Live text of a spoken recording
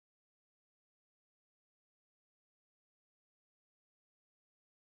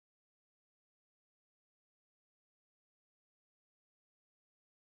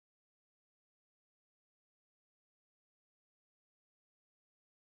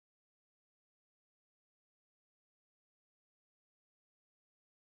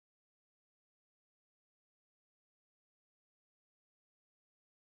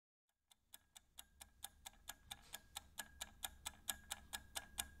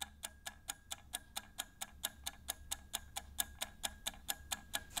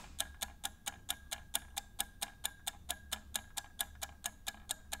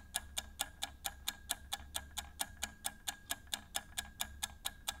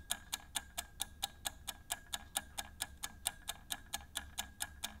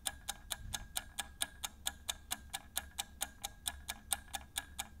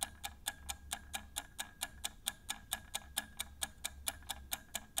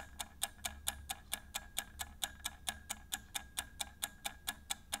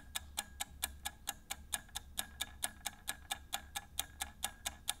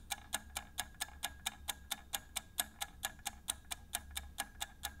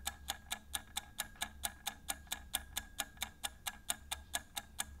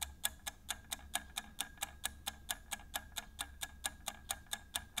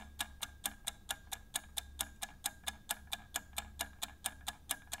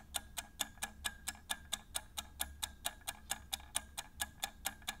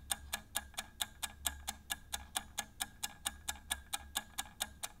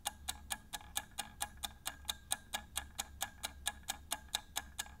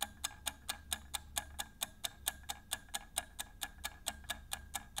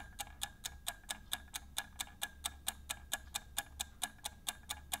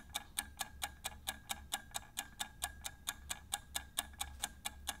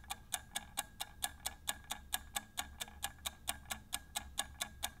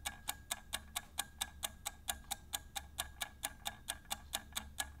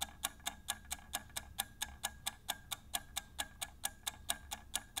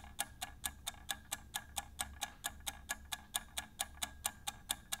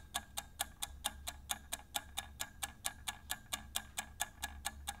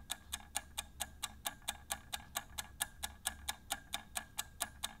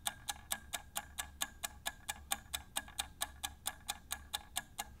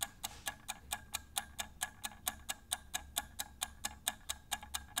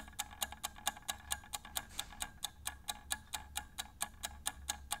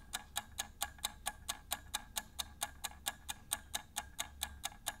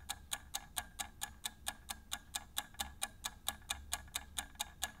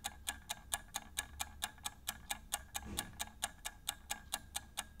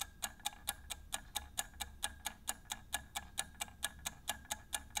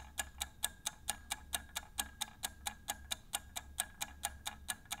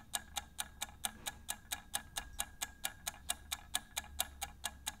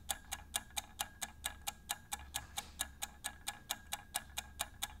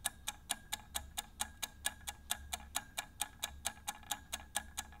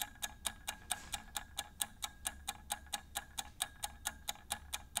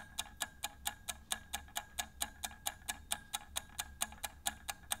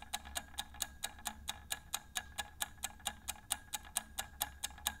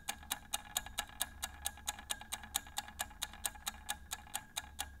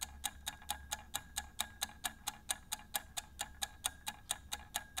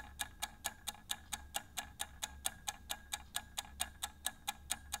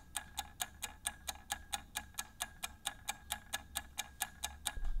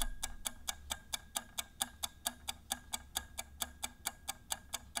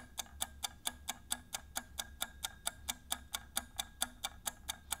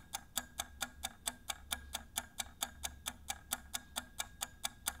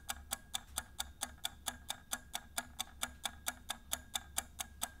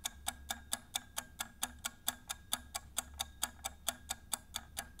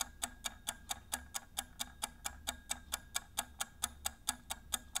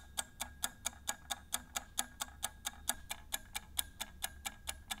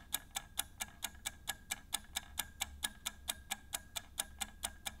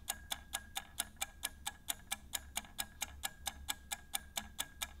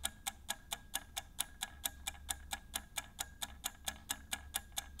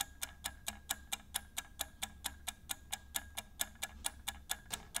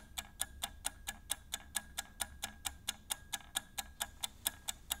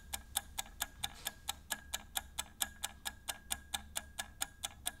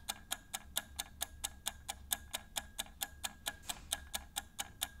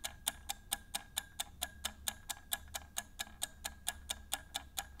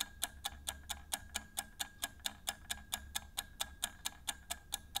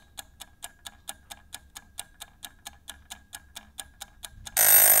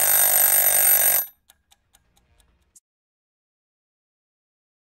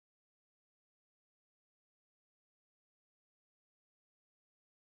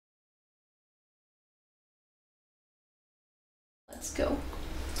Let's go.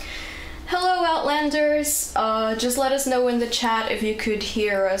 Hello Outlanders, just let us know in the chat if you could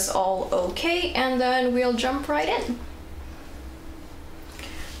hear us all okay, and then we'll jump right in.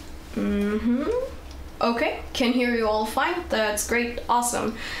 Okay, can hear you all fine. That's great,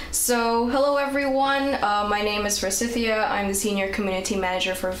 awesome. So, hello everyone, my name is Fridrichová, I'm the Senior Community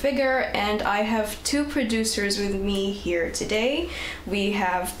Manager for Vigor, and I have two producers with me here today. We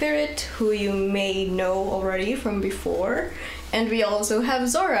have Pyrit, who you may know already from before, and we also have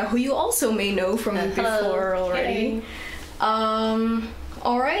Zora, who you also may know from before already. Hey.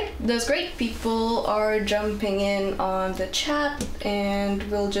 Alright, that's great. People are jumping in on the chat, and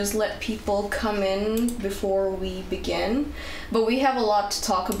we'll just let people come in before we begin. But we have a lot to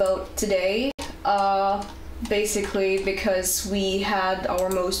talk about today, basically because we had our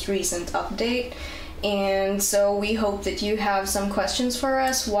most recent update, and so we hope that you have some questions for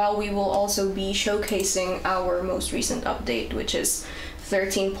us, while we will also be showcasing our most recent update, which is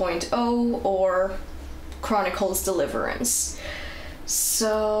 13.0 or Chronicles Deliverance.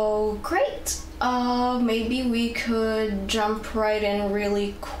 So, great. Maybe we could jump right in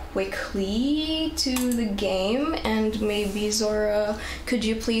really quickly to the game, and maybe Zora, could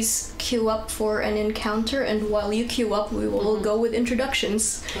you please queue up for an encounter, and while you queue up, we will go with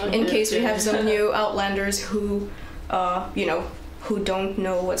introductions, in case we have some new Outlanders who, who don't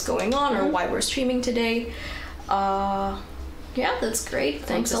know what's going on or why we're streaming today. Yeah, that's great.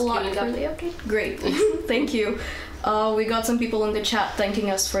 Thanks a lot for the update. Great. Thank you. We got some people in the chat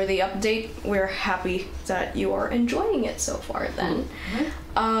thanking us for the update. We're happy that you are enjoying it so far then.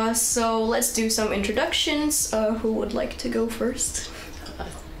 So let's do some introductions. Who would like to go first?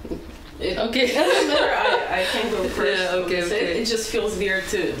 Okay. It doesn't matter, I can go first. Yeah, okay. It just feels weird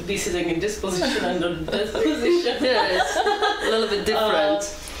to be sitting in this position and not that position. Yeah, it's a little bit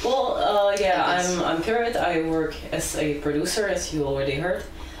different. I'm Pyrit. I work as a producer, as you already heard.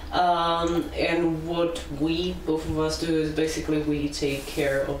 And what we, both of us, do is basically we take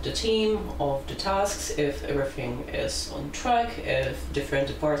care of the team, of the tasks, if everything is on track, if different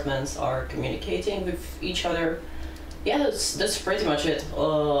departments are communicating with each other. Yeah, that's pretty much it. A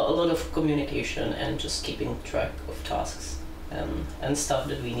lot of communication and just keeping track of tasks and stuff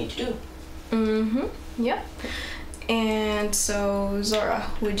that we need to do. Yeah. And so, Zora,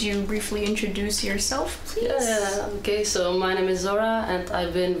 would you briefly introduce yourself, please? Yeah, okay, so my name is Zora, and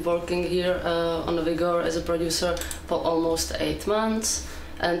I've been working here on the Vigor as a producer for almost 8 months.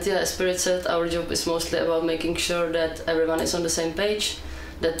 And yeah, as Pyrit said, our job is mostly about making sure that everyone is on the same page,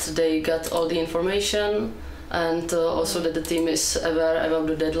 that they got all the information, and also that the team is aware about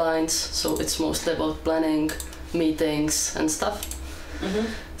the deadlines, so it's mostly about planning, meetings and stuff.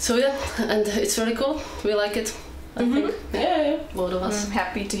 So yeah, and it's really cool, we like it. I think. Yeah, both of us. I'm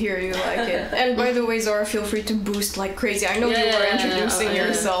happy to hear you like it. And by the way, Zora, feel free to boost like crazy. I know you were introducing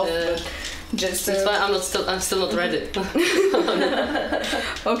yourself, but just it's fine. I'm still not ready.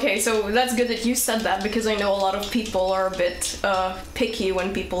 Okay, so that's good that you said that, because I know a lot of people are a bit picky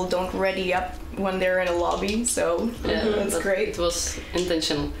when people don't ready up when they're in a lobby. So that's great. It was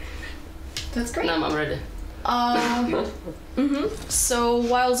intentional. That's great. Now I'm ready. So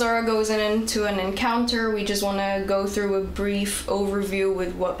while Zora goes into an encounter, we just want to go through a brief overview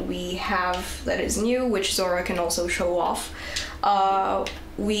with what we have that is new, which Zora can also show off.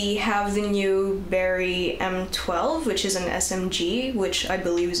 We have the new Berry M12, which is an SMG, which I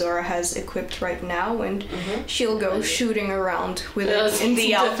believe Zora has equipped right now, and she'll go shooting around with it in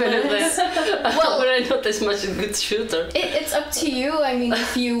the Outlanders. Well, but I'm not as much a good shooter. It's up to you. I mean,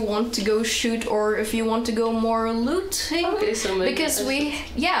 if you want to go shoot or if you want to go more looting. Okay, so maybe because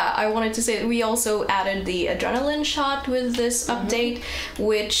I wanted to say we also added the adrenaline shot with this update,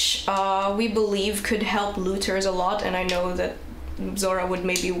 which we believe could help looters a lot, and I know that Zora would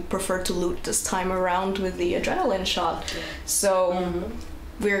maybe prefer to loot this time around with the adrenaline shot. So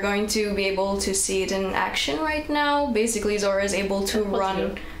we're going to be able to see it in action right now. Basically, Zora is able to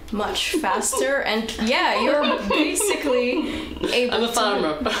run much faster, and yeah, you're basically able I'm a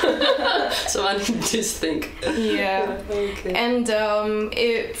farmer, so I need this thing. Yeah. Okay. And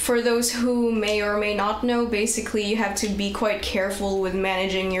for those who may or may not know, basically you have to be quite careful with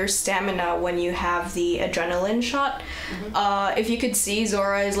managing your stamina when you have the adrenaline shot. If you could see,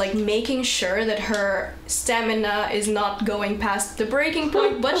 Zora is like making sure that her stamina is not going past the breaking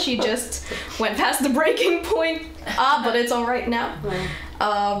point, but she just went past the breaking point. But it's all right now.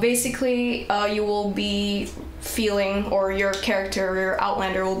 Basically, you will be feeling, or your character, your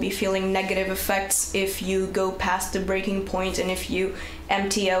Outlander will be feeling negative effects if you go past the breaking point and if you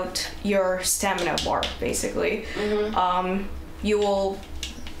empty out your stamina bar, basically. You will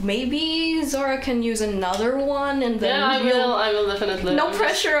maybe Zora can use another one, and then I will definitely. No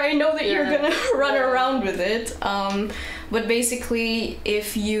pressure. I know that you're gonna run around with it. But basically,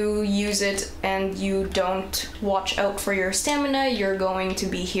 if you use it and you don't watch out for your stamina, you're going to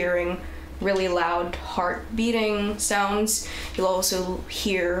be hearing really loud heart beating sounds. You'll also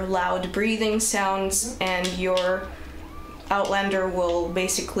hear loud breathing sounds, and your Outlander will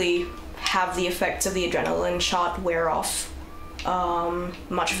basically have the effects of the adrenaline shot wear off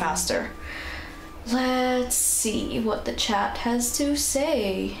much faster. Let's see what the chat has to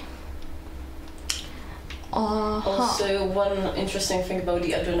say. Also, one interesting thing about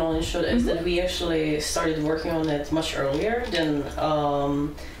the adrenaline shot is that we actually started working on it much earlier than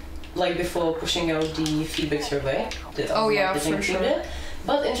like before pushing out the feedback survey that our marketing team did.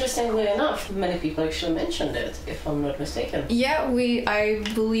 But interestingly enough, many people actually mentioned it, if I'm not mistaken. Yeah, I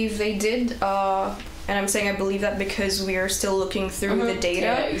believe they did. And I'm saying I believe that because we are still looking through the data.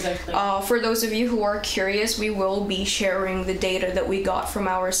 Yeah, exactly. For those of you who are curious, we will be sharing the data that we got from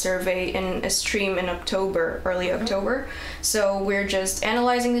our survey in a stream in October, early October. So we're just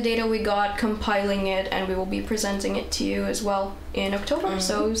analyzing the data we got, compiling it, and we will be presenting it to you as well in October.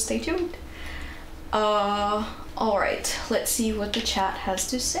 So stay tuned. Alright, let's see what the chat has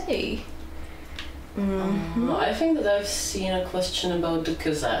to say. I think that I've seen a question about the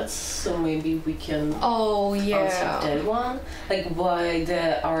cassettes, so maybe we can answer that one. Like, why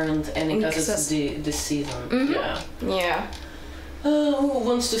there aren't any cassettes this season? Yeah. Who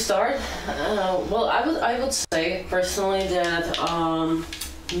wants to start? Well, I would say personally that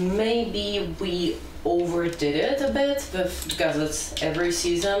maybe we overdid it a bit with cassettes every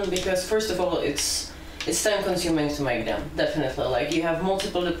season, because first of all, it's time consuming to make them, definitely. Like, you have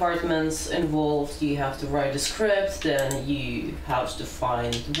multiple departments involved, you have to write the script, then you have to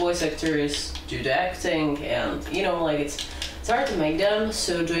find the voice actors, do the acting, and like it's hard to make them,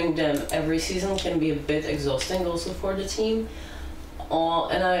 so doing them every season can be a bit exhausting also for the team.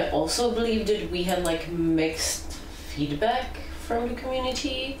 And I also believe that we had like mixed feedback from the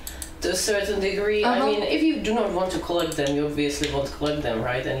community to a certain degree. I mean, if you do not want to collect them, you obviously won't collect them,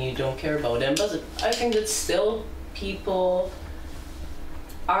 right? And you don't care about them. But I think that still people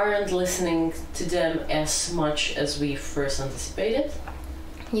aren't listening to them as much as we first anticipated.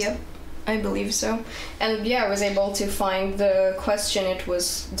 Yep, I believe so. And yeah, I was able to find the question. It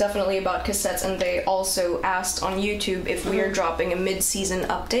was definitely about cassettes, and they also asked on YouTube if we are dropping a mid-season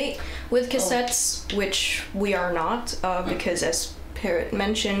update with cassettes, which we are not, because as Pyrit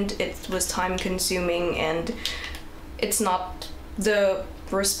mentioned, it was time consuming, and it's not the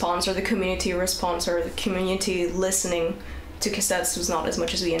response or the community response or the community listening to cassettes was not as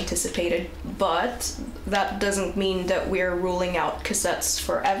much as we anticipated. But that doesn't mean that we're ruling out cassettes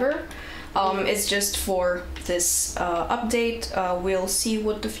forever. It's just for this update. We'll see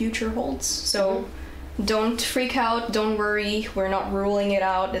what the future holds. So don't freak out, don't worry, we're not ruling it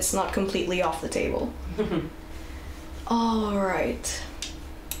out, it's not completely off the table. Alright.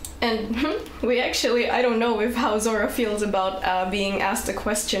 And we actually, I don't know if how Zora feels about being asked a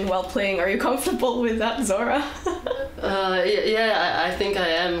question while playing. Are you comfortable with that, Zora? Yeah, I think I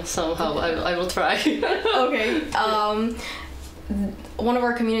am somehow. I will try. Okay. One of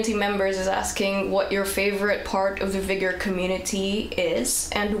our community members is asking what your favorite part of the Vigor community is,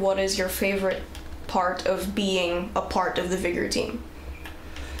 and what is your favorite part of being a part of the Vigor team?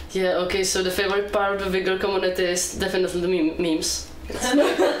 Yeah, okay, so the favorite part of the Vigor community is definitely the memes. Really,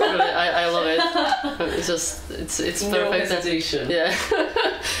 I love it. It's no perfect. Hesitation. Yeah,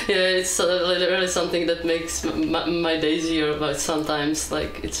 yeah, it's really something that makes my days easier. But sometimes,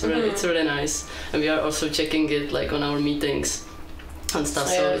 like, it's really nice, and we are also checking it like on our meetings and stuff.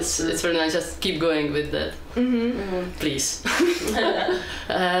 So it's really nice. Just keep going with that, please.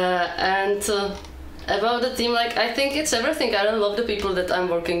 And about the team, like, I think it's everything. I really love the people that I'm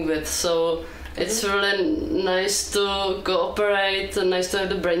working with. So. It's really nice to cooperate, and nice to have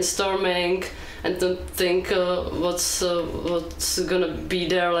the brainstorming and to think what's gonna be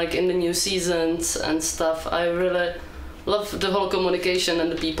there like in the new seasons and stuff. I really love the whole communication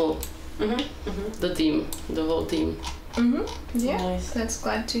and the people, the team, the whole team. Yeah, nice. That's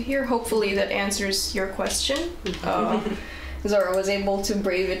glad to hear. Hopefully that answers your question. Zora was able to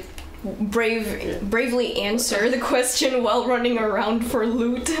bravely answer the question while running around for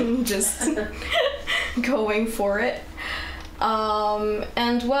loot and just going for it.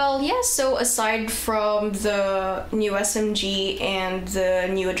 And well, yeah, so aside from the new SMG and the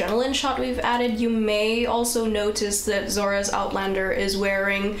new adrenaline shot we've added, you may also notice that Zora's Outlander is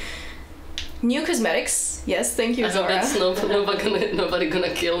wearing New cosmetics. Yes, thank you, Zora. That's nobody gonna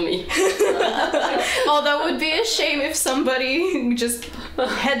kill me. Oh, that would be a shame if somebody just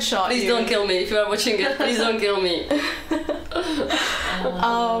headshot Please you. don't kill me. If you are watching it, please don't kill me.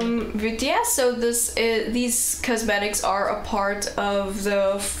 But yeah, so these cosmetics are a part of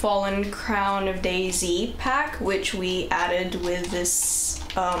the Fallen Crown of Daisy pack, which we added with this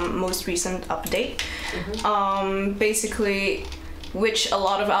most recent update. Basically, which a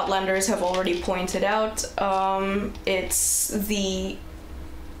lot of Outlanders have already pointed out, it's the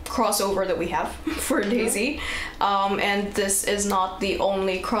crossover that we have for Daisy, and this is not the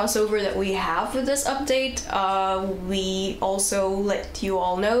only crossover that we have with this update. We also let you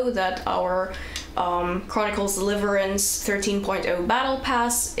all know that our Chronicles Deliverance 13.0 Battle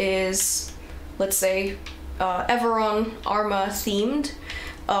Pass is, let's say, Everon Arma themed.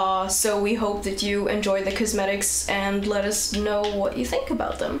 So we hope that you enjoy the cosmetics and let us know what you think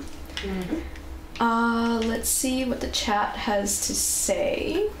about them. Let's see what the chat has to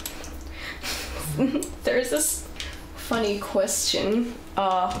say. There's this funny question,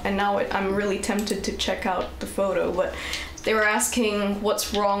 and now I'm really tempted to check out the photo, but they were asking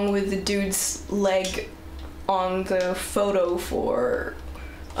what's wrong with the dude's leg on the photo for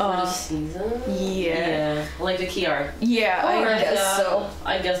the season? Yeah. Like the key art. Yeah, I guess so.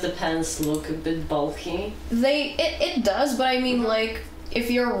 I guess the pants look a bit bulky. It does, but I mean, like, if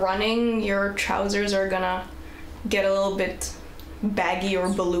you're running, your trousers are gonna get a little bit baggy or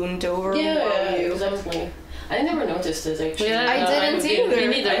ballooned over. Yeah, exactly. I never noticed it, actually. Yeah, I didn't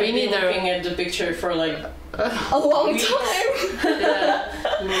either. I've been looking at the picture for like a long time.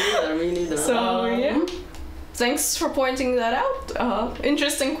 Yeah, me neither. So, yeah. Thanks for pointing that out.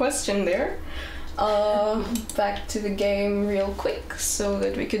 Interesting question there. Back to the game real quick so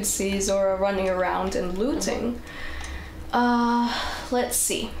that we could see Zora running around and looting. Let's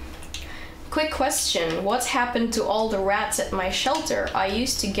see. Quick question. What's happened to all the rats at my shelter? I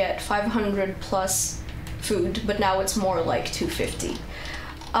used to get 500 plus food, but now it's more like 250.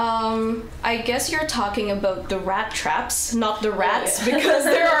 I guess you're talking about the rat traps, not the rats, because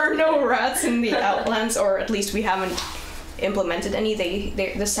there are no rats in the Outlands, or at least we haven't implemented any.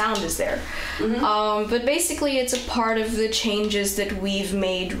 The sound is there. But basically it's a part of the changes that we've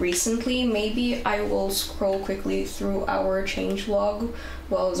made recently. Maybe I will scroll quickly through our changelog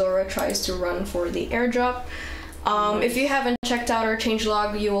while Zora tries to run for the airdrop. If you haven't checked out our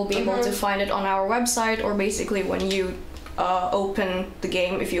changelog, you will be able to find it on our website, or basically when you open the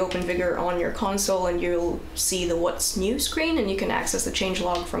game, if you open Vigor on your console, and you'll see the what's new screen, and you can access the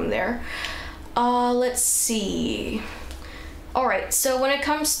changelog from there. Let's see. Alright, so when it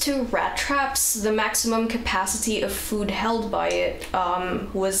comes to rat traps, the maximum capacity of food held by it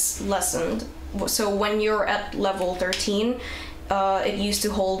was lessened. So when you're at level 13, it used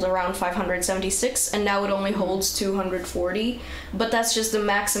to hold around 576, and now it only holds 240, but that's just the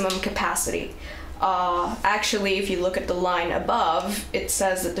maximum capacity. Actually, if you look at the line above, it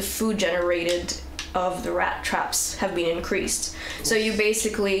says that the food generated of the rat traps have been increased. So you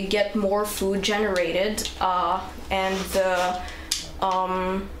basically get more food generated, and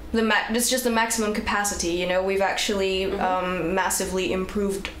it's just the maximum capacity. You know, we've actually massively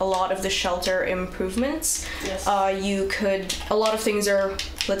improved a lot of the shelter improvements. Yes. A lot of things are,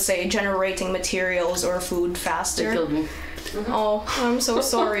 let's say, generating materials or food faster. They killed me. Oh, I'm so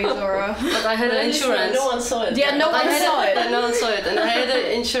sorry, Zora. But I had insurance. No one saw it. Yeah, no one saw it. No one saw it, and I had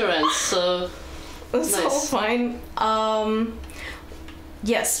insurance, so That's all nice. fine.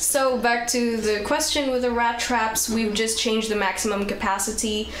 Yes, so back to the question with the rat traps, we've just changed the maximum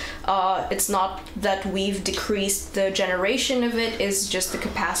capacity. It's not that we've decreased the generation of it, it's just the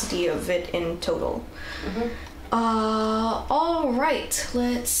capacity of it in total. Alright,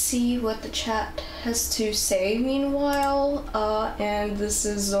 let's see what the chat has to say meanwhile. And this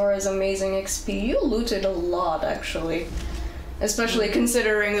is Zora's amazing XP. You looted a lot, actually. Especially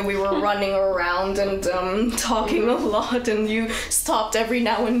considering that we were running around and talking a lot, and you stopped every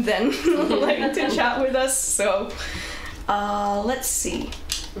now and then like to chat with us. So let's see.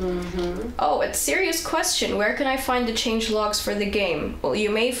 Oh, it's a serious question. Where can I find the change logs for the game? Well,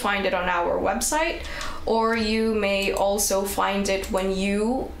 you may find it on our website, or you may also find it when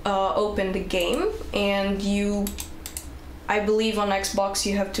you open the game, and I believe on Xbox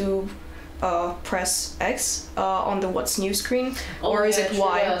you have to press X on the what's new screen, or is it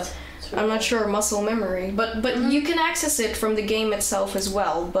Y? I'm not sure, muscle memory, but you can access it from the game itself as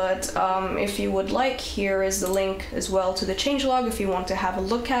well. But if you would like, here is the link as well to the changelog if you want to have a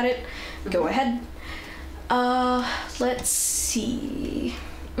look at it. Go ahead. Let's see.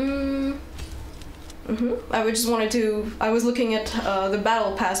 I just wanted to. I was looking at the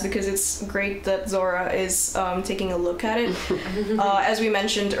battle pass because it's great that Zora is taking a look at it. As we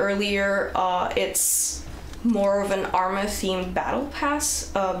mentioned earlier, it's more of an Arma themed battle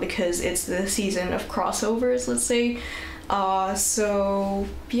pass because it's the season of crossovers, let's say. So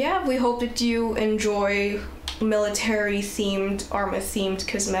yeah, we hope that you enjoy military themed, Arma themed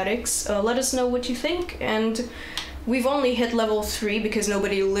cosmetics. Let us know what you think, and we've only hit level 3 because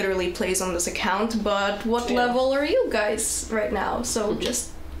nobody literally plays on this account, but what level are you guys right now? So just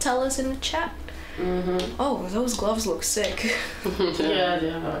tell us in the chat. Oh, those gloves look sick. Yeah,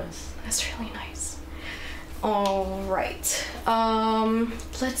 they're nice. That's really nice. Alright.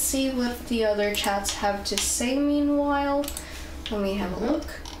 Let's see what the other chats have to say meanwhile. Let me have a look.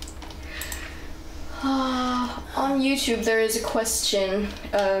 On YouTube there is a question.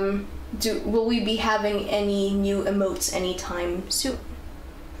 Will we be having any new emotes anytime soon?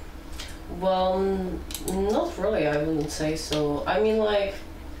 Well, not really, I wouldn't say so. I mean, like,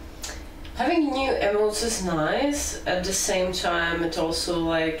 having new emotes is nice. At the same time, it also,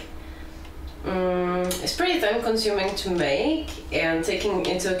 like, it's pretty time consuming to make, and taking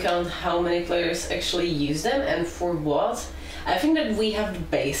into account how many players actually use them and for what. I think that we have the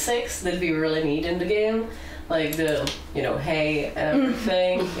basics that we really need in the game. Like the, hey and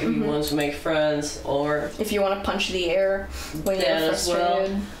everything, if you want to make friends, or if you want to punch the air when you're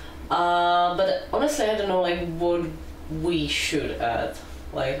frustrated. But honestly, I don't know like what we should add.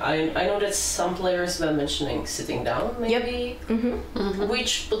 Like I know that some players were mentioning sitting down, maybe,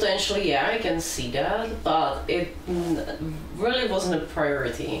 which potentially I can see that, but it really wasn't a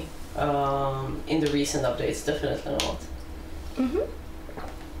priority in the recent updates. Definitely not.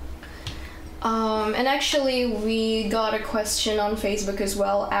 And actually we got a question on Facebook as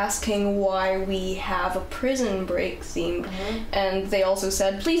well asking why we have a prison break theme, and they also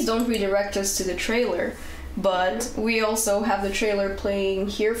said please don't redirect us to the trailer, but we also have the trailer playing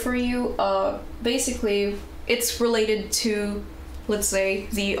here for you. Basically it's related to, let's say,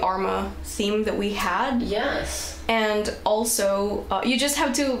 the Arma theme that we had. Yes. And also, you just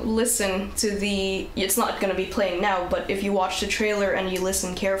have to listen to the... It's not going to be playing now, but if you watch the trailer and you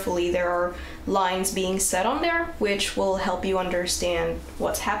listen carefully, there are lines being said on there, which will help you understand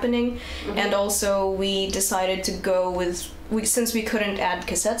what's happening. And also, we decided to go with... Since we couldn't add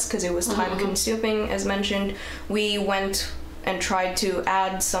cassettes, because it was time-consuming, as mentioned, we went and tried to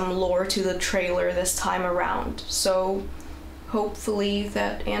add some lore to the trailer this time around. So... hopefully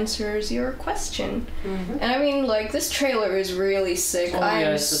that answers your question. And I mean, like, this trailer is really sick.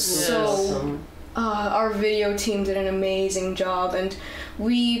 I'm so awesome. Our video team did an amazing job, and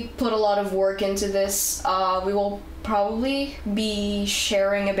we put a lot of work into this. We will probably be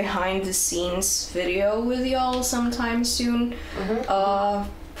sharing a behind the scenes video with y'all sometime soon.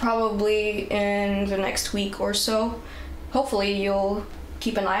 Probably in the next week or so. Hopefully you'll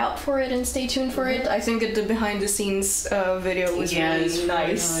keep an eye out for it and stay tuned for it. I think that the behind the scenes video was really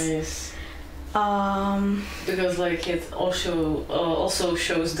nice. Because like it also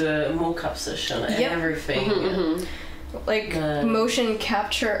shows the mocap session and everything. Like motion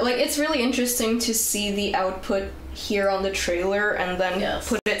capture. Like it's really interesting to see the output here on the trailer and then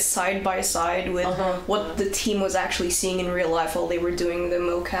put it side by side with what the team was actually seeing in real life while they were doing the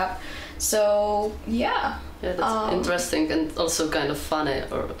mocap. So yeah. Yeah, that's interesting and also kind of funny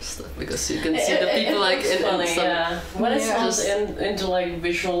or stuff, because you can see the people like in funny, some, when it's just into like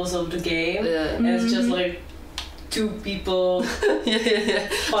visuals of the game, and it's just like two people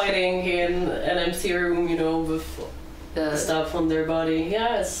fighting in an empty room, with stuff on their body.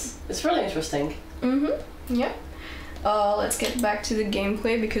 Yeah, it's really interesting. Yeah. Let's get back to the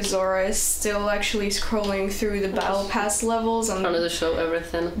gameplay because Zora is still actually scrolling through the battle pass levels and trying to show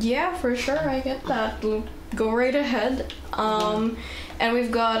everything. Yeah, for sure, I get that. Go right ahead. And we've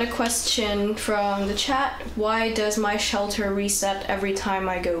got a question from the chat. Why does my shelter reset every time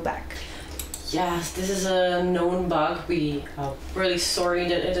I go back? Yes, this is a known bug. We are really sorry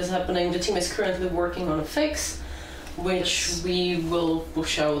that it is happening. The team is currently working on a fix, which we will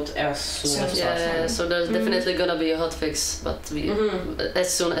push out as soon as possible. Yeah, so there's definitely gonna be a hotfix, but we as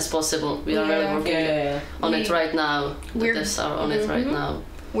soon as possible. We are really working on it right now. The devs are on it right now.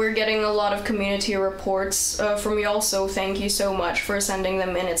 We're getting a lot of community reports from you all, so thank you so much for sending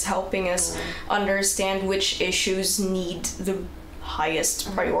them in. It's helping us understand which issues need the highest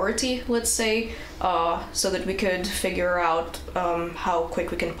priority, let's say, so that we could figure out how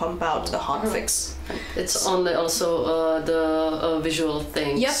quick we can pump out a hotfix. It's only also the visual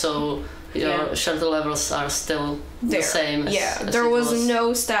thing, so your shelter levels are still the same as there was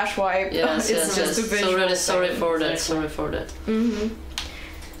no stash wipe. Yes, it's just a visual so really sorry thing. for that. Sorry for that.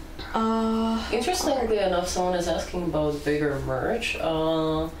 Interestingly enough, someone is asking about Vigor merch.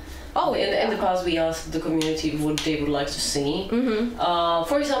 In the past, we asked the community what they would like to see.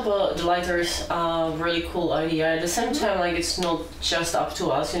 For example, the lighters are really cool idea. At the same time, like, it's not just up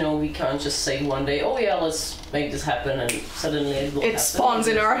to us. You know, we can't just say one day, "Oh yeah, let's make this happen," and suddenly it will happen. It spawns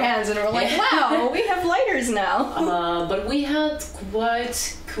in our hands, and we're like, "Wow, we have lighters now." But we had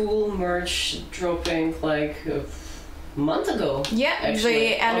quite cool merch dropping like a month ago. Yeah, actually.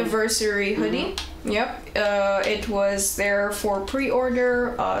 the anniversary hoodie. Yep, it was there for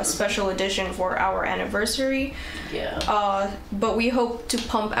pre-order, special edition for our anniversary. Yeah. But we hope to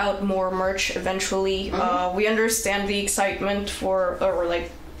pump out more merch eventually. We understand the excitement or like,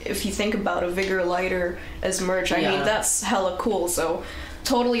 if you think about a Vigor lighter as merch, I mean, that's hella cool. So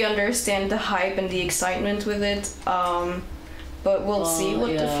totally understand the hype and the excitement with it. But we'll see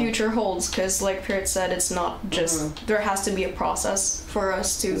what the future holds, because like Pyrit said, it's not just, there has to be a process for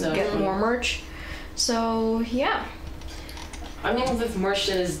us to get more merch. So, yeah. I mean, with merch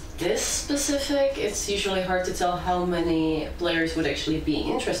that is this specific, it's usually hard to tell how many players would actually be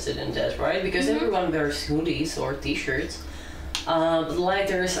interested in that, right? Because everyone wears hoodies or t-shirts. But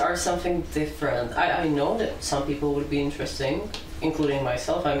lighters are something different. I know that some people would be interesting, including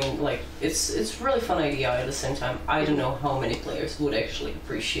myself. I mean, like, it's really fun idea. At the same time, I don't know how many players would actually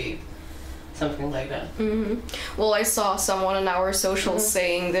appreciate something like that. Well, I saw someone on our socials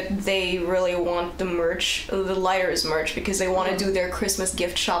saying that they really want the merch, the lighters merch, because they want to do their Christmas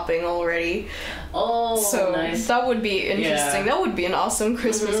gift shopping already. Oh, so nice. That would be interesting. Yeah. That would be an awesome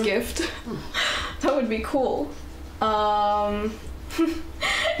Christmas gift. That would be cool. And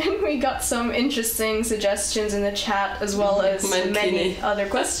we got some interesting suggestions in the chat, as well as many other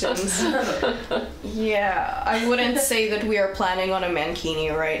questions. Yeah, I wouldn't say that we are planning on a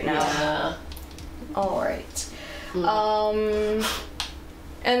mankini right now. Yeah. All right.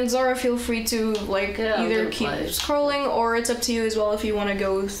 And Zora, feel free to either keep scrolling, or it's up to you as well if you want to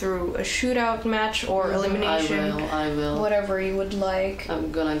go through a shootout match or elimination. I will. Whatever you would like.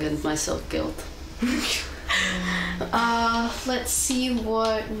 I'm gonna get myself killed. Let's see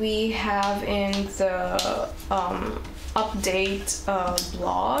what we have in the update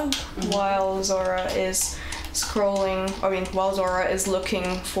blog while Zora is scrolling. I mean, while Zora is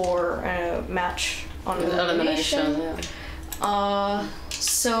looking for a match on elimination.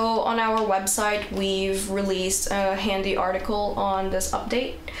 So on our website, we've released a handy article on this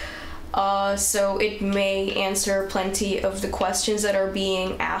update. So it may answer plenty of the questions that are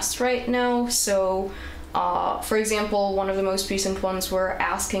being asked right now. So for example, one of the most recent ones were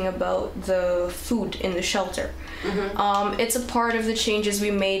asking about the food in the shelter. It's a part of the changes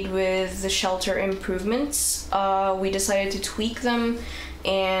we made with the shelter improvements. We decided to tweak them,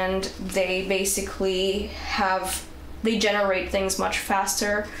 and they basically they generate things much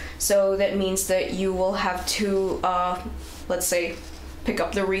faster. So that means that you will have to, let's say, pick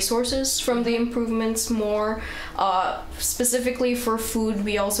up the resources from the improvements more. Specifically for food,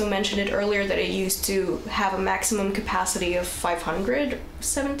 we also mentioned it earlier that it used to have a maximum capacity of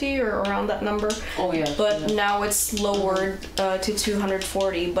 570 or around that number. Oh yeah. But now it's lowered to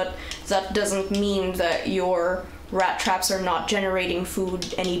 240, but that doesn't mean that your rat traps are not generating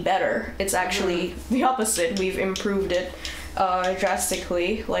food any better. It's actually the opposite. We've improved it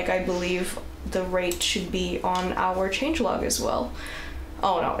drastically. Like, I believe the rate should be on our changelog as well.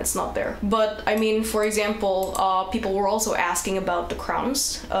 Oh no, it's not there. But I mean, for example, people were also asking about the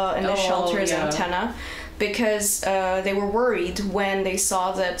crowns in the shelter's antenna, because they were worried when they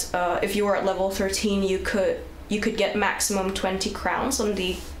saw that if you were at level 13, you could get maximum 20 crowns on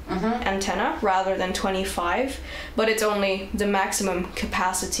the antenna rather than 25, but it's only the maximum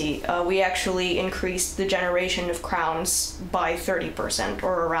capacity. We actually increased the generation of crowns by 30%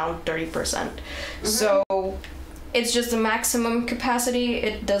 or around 30%. So it's just the maximum capacity.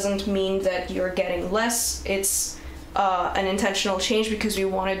 It doesn't mean that you're getting less. It's an intentional change because we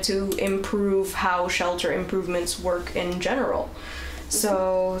wanted to improve how shelter improvements work in general.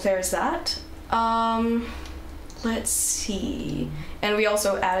 So there's that. Let's see. And we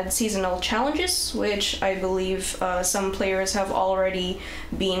also added seasonal challenges, which I believe some players have already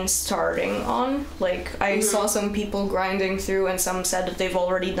been starting on. Like, I saw some people grinding through, and some said that they've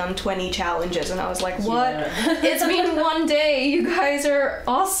already done 20 challenges, and I was like, what? Yeah. It's been one day. You guys are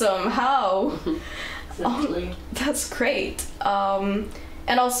awesome. How? Exactly. That's great.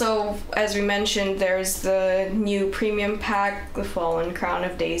 And also, as we mentioned, there's the new premium pack, the Fallen Crown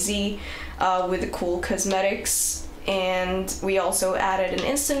of Daisy, with the cool cosmetics, and we also added an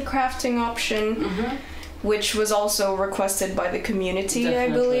instant crafting option. which was also requested by the community, Definitely,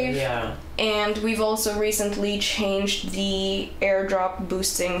 I believe. Yeah. And we've also recently changed the airdrop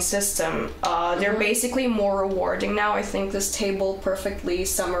boosting system. They're basically more rewarding now. I think this table perfectly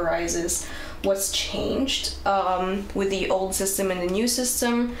summarizes what's changed with the old system and the new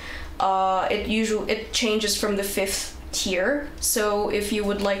system. It changes from the 5th tier. So if you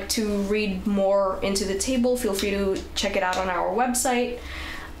would like to read more into the table, feel free to check it out on our website.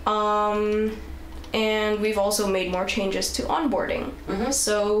 And we've also made more changes to onboarding.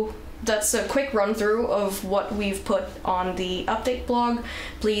 So that's a quick run through of what we've put on the update blog.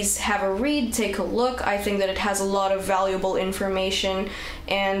 Please have a read, take a look. I think that it has a lot of valuable information,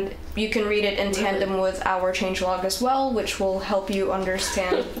 and you can read it in tandem with our changelog as well, which will help you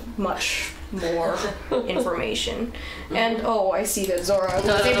understand much more information. And I see that Zora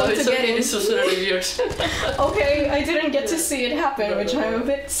was able to get in. This was really weird. Okay, I didn't get to see it happen, which I'm a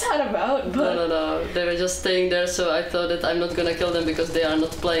bit sad about. But No. They were just staying there, so I thought that I'm not gonna kill them because they are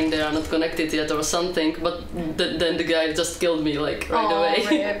not playing, they are not connected yet or something. But then the guy just killed me like right away.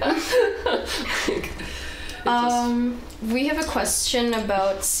 We have a question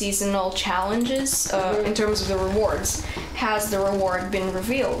about seasonal challenges in terms of the rewards. Has the reward been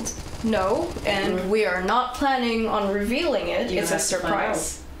revealed? No, and we are not planning on revealing it. It's a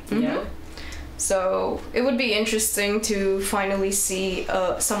surprise. Yeah. So it would be interesting to finally see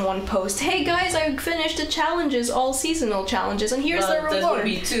someone post, "Hey guys, I finished the challenges, all seasonal challenges, and here's the reward." That would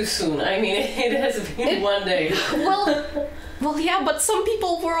be too soon. I mean, it has been one day. Well, yeah, but some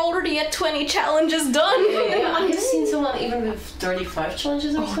people were already at 20 challenges done. Yeah, I have seen someone even with 35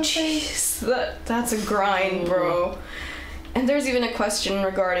 challenges or something. Jeez, that's a grind, bro. And there's even a question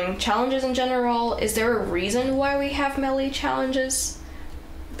regarding challenges in general. Is there a reason why we have melee challenges?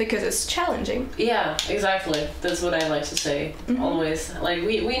 Because it's challenging. Yeah, exactly. That's what I like to say. Always. Like,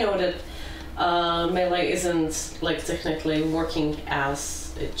 we know that melee isn't, like, technically working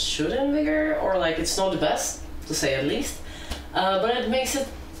as it should in Vigor, or, like, it's not the best, to say at least. But it makes it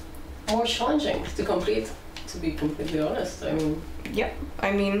more challenging to complete, to be completely honest. I mean... Yep,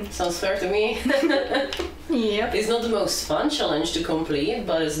 I mean... Sounds fair to me. Yep. It's not the most fun challenge to complete,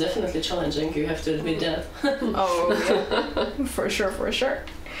 but it's definitely challenging, you have to admit that. Yeah. For sure.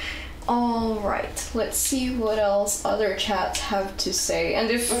 Alright, let's see what else other chats have to say. And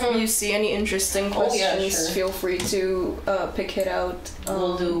if you see any interesting questions, feel free to pick it out.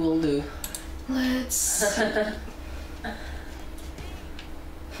 Will do. Let's...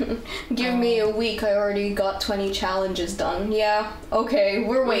 Give me a week, I already got 20 challenges done. Yeah, okay,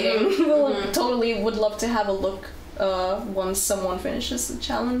 we're waiting. We'll totally would love to have a look once someone finishes the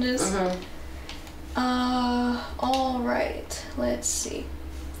challenges. Alright, let's see.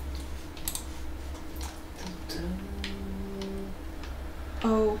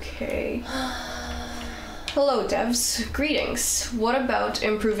 Okay. Hello devs, greetings. What about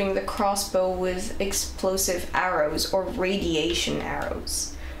improving the crossbow with explosive arrows or radiation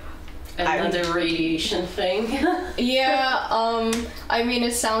arrows? Another radiation thing. Yeah, I mean,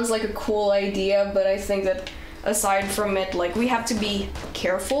 it sounds like a cool idea, but I think that aside from it, like, we have to be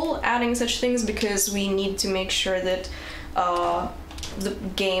careful adding such things because we need to make sure that the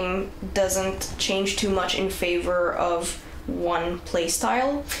game doesn't change too much in favor of one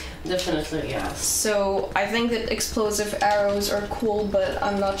playstyle. Definitely, yes. So I think that explosive arrows are cool, but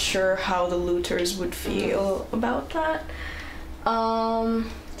I'm not sure how the looters would feel about that.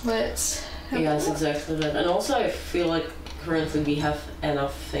 Let's have Yes, exactly that. And also I feel like currently we have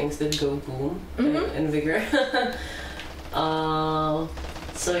enough things that go boom in Vigor.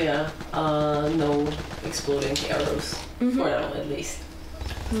 So yeah, no exploding arrows. For now, at least.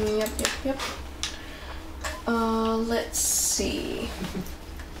 Yep. Let's see.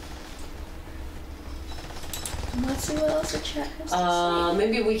 Let's see what else the chat has to say.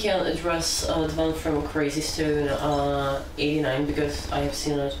 Maybe we can address the one from Crazy Stone 89 because I have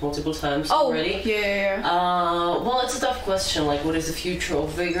seen it multiple times already. Yeah. Well, it's a tough question. Like, what is the future of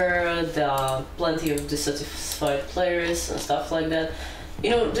Vigor? There are plenty of dissatisfied players and stuff like that. You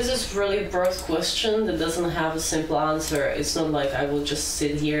know, this is really a broad question that doesn't have a simple answer. It's not like I will just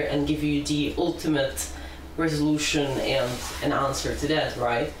sit here and give you the ultimate resolution and an answer to that,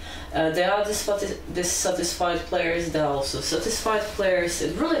 right? There are dissatisfied players, there are also satisfied players.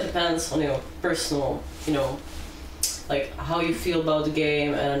 It really depends on your personal, you know, like how you feel about the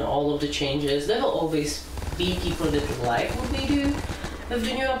game and all of the changes. There will always be people that like what we do with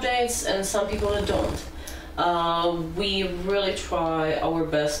the new updates and some people that don't. We really try our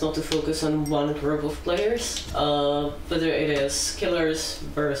best not to focus on one group of players, whether it is killers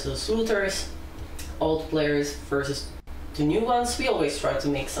versus looters, old players versus the new ones. We always try to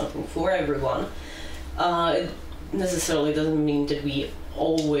make something for everyone. It necessarily doesn't mean that we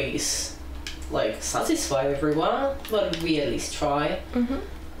always like satisfy everyone, but we at least try.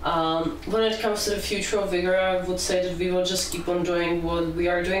 When it comes to the future of Vigor, I would say that we will just keep on doing what we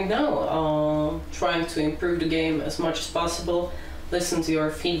are doing now, trying to improve the game as much as possible, listen to your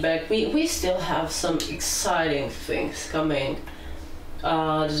feedback. We still have some exciting things coming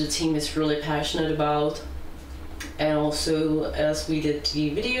that the team is really passionate about. And also, as we did the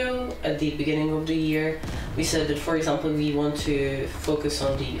video at the beginning of the year, we said that, for example, we want to focus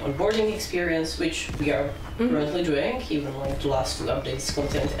on the onboarding experience, which we are currently doing. Even like the last 2 updates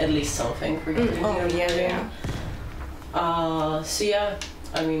contained at least something regarding the onboarding. So yeah,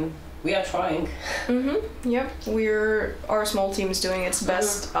 I mean, we are trying. Yep, our small team is doing its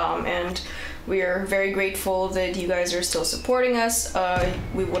best, and we are very grateful that you guys are still supporting us.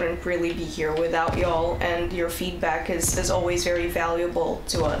 We wouldn't really be here without y'all, and your feedback is always very valuable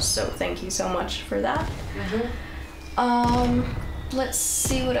to us, so thank you so much for that. Let's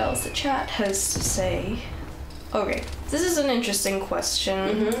see what else the chat has to say. Okay, this is an interesting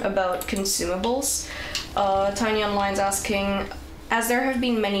question about consumables. Tiny Online's asking, as there have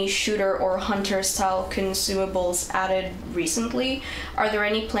been many shooter or hunter style consumables added recently, are there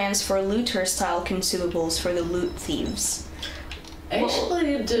any plans for looter style consumables for the loot thieves?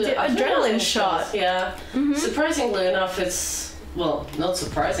 Actually, the adrenaline shot. Yeah. Surprisingly enough, it's, well, not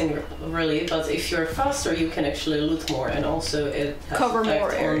surprising really, but if you're faster, you can actually loot more, and also it has cover effect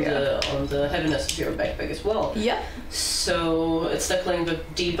more area on the heaviness of your backpack as well. Yeah. So it's tackling the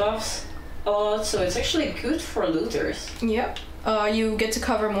debuffs a lot, so it's actually good for looters. Yep. You get to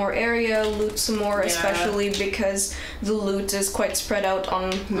cover more area, loot some more, especially because the loot is quite spread out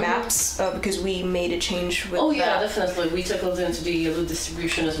on maps, because we made a change with that. Yeah, definitely. We tackled into the loot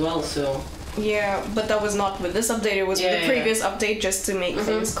distribution as well, so... Yeah, but that was not with this update, it was with the previous update, just to make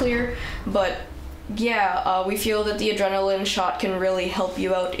things clear. But yeah, we feel that the adrenaline shot can really help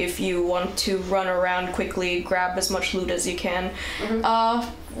you out if you want to run around quickly, grab as much loot as you can.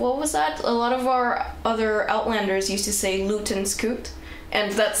 What was that? A lot of our other Outlanders used to say loot and scoot,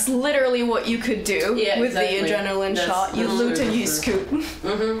 and that's literally what you could do with the adrenaline shot. You loot and you scoot.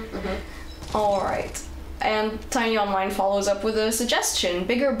 Alright. And Tiny Online follows up with a suggestion: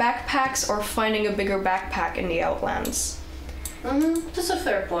 bigger backpacks or finding a bigger backpack in the Outlands. That's a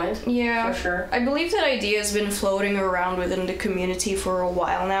fair point. Yeah, for sure. I believe that idea has been floating around within the community for a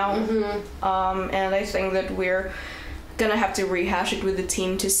while now. And I think that we're gonna have to rehash it with the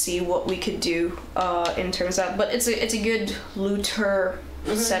team to see what we could do in terms of that. But it's a good looter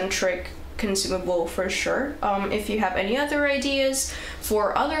centric consumable for sure. If you have any other ideas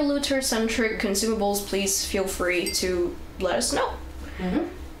for other looter centric consumables, please feel free to let us know.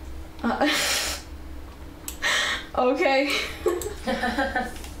 Okay.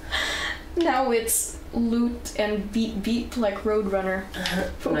 Now it's loot and beep like Roadrunner.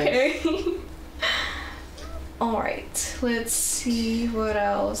 Okay. Alright, let's see what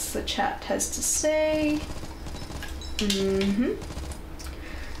else the chat has to say. The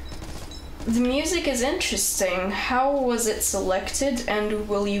music is interesting. How was it selected, and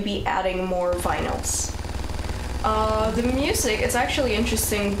will you be adding more vinyls? The music, it's actually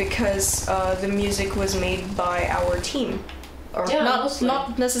interesting because the music was made by our team. Or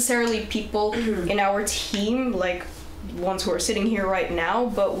not necessarily people in our team, like ones who are sitting here right now,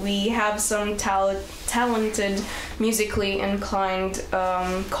 but we have some talented, musically inclined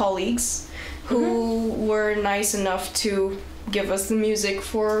colleagues who were nice enough to give us the music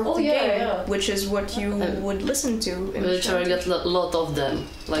for the game, which is what you would listen to. We try to get a lot of them,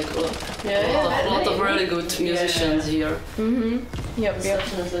 like a lot of really good musicians here. Yep,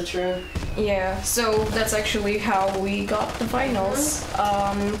 definitely true. Yeah, so that's actually how we got the vinyls.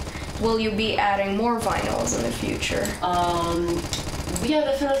 Will you be adding more vinyls in the future? We are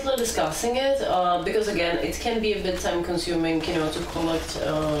definitely discussing it, because again, it can be a bit time consuming, to collect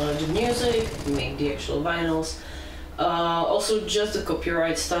the music, make the actual vinyls. Also, just the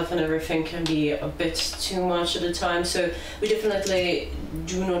copyright stuff and everything can be a bit too much at a time, so we definitely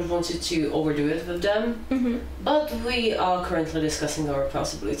do not want to overdo it with them. But we are currently discussing our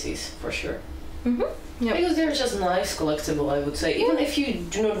possibilities, for sure. Yep. Because they're just nice collectible, I would say. Even if you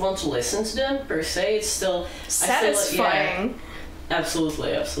do not want to listen to them, per se, it's still... satisfying.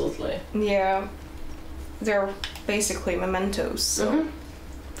 Absolutely, absolutely. Yeah. They're basically mementos, so...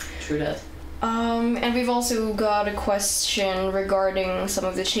 True that. And we've also got a question regarding some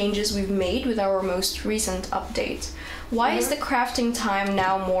of the changes we've made with our most recent update. Why is the crafting time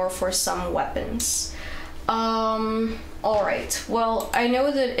now more for some weapons? Alright. Well, I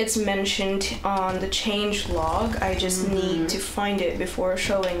know that it's mentioned on the change log. I just need to find it before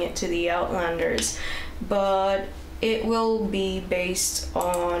showing it to the Outlanders. But it will be based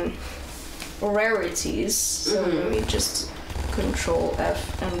on rarities. So let me just Control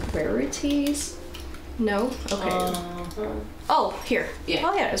F and rarities. No? Okay. Oh, here. Yeah.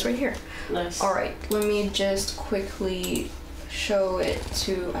 Oh, yeah, it's right here. Nice. Alright, let me just quickly show it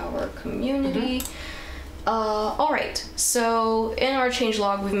to our community. Alright, so in our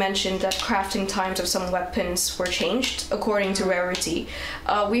changelog we mentioned that crafting times of some weapons were changed according to rarity.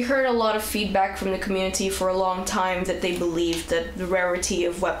 We heard a lot of feedback from the community for a long time that they believed that the rarity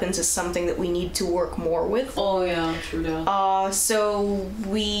of weapons is something that we need to work more with. Oh yeah, true that. So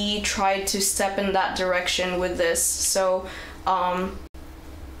we tried to step in that direction with this. So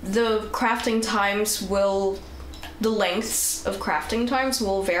the crafting times the lengths of crafting times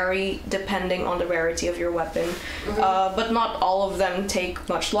will vary depending on the rarity of your weapon, but not all of them take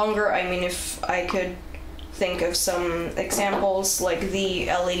much longer. I mean, if I could think of some examples, like the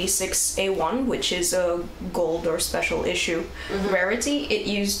L86A1, which is a gold or special issue rarity, it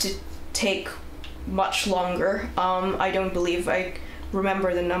used to take much longer. I don't believe I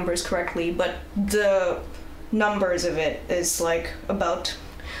remember the numbers correctly, but the numbers of it is like about,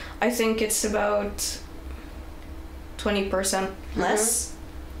 I think it's about 20% less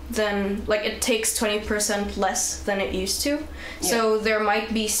than, like, it takes 20% less than it used to. Yeah. So there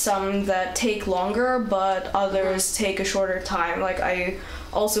might be some that take longer, but others take a shorter time. Like, I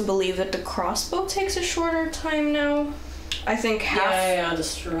also believe that the crossbow takes a shorter time now. I think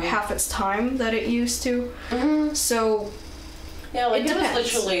half its time that it used to. So yeah, like it was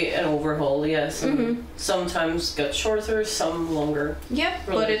literally an overhaul, yes. Sometimes got shorter, some longer. Yep,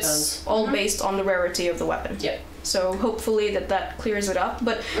 really but it's all based on the rarity of the weapon. Yeah. So hopefully that clears it up.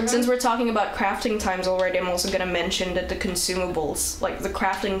 But since we're talking about crafting times already, I'm also going to mention that the consumables, like the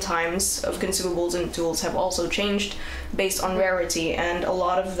crafting times of consumables and tools, have also changed based on rarity, and a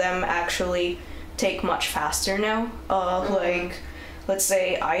lot of them actually take much faster now. Like, let's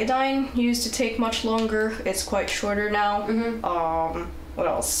say iodine used to take much longer. It's quite shorter now. What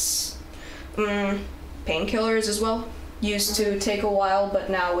else? Painkillers as well. Used to take a while, but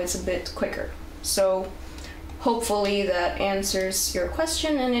now it's a bit quicker. So hopefully that answers your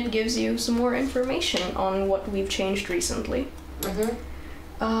question and it gives you some more information on what we've changed recently.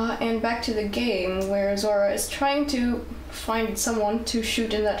 And back to the game, where Zora is trying to find someone to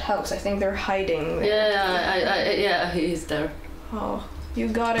shoot in that house. I think they're hiding there. Yeah, he's there. Oh, you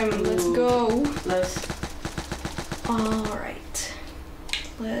got him. Let's go. Nice. Alright.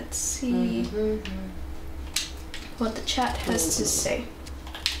 Let's see what the chat has to say.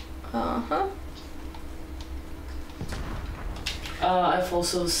 I've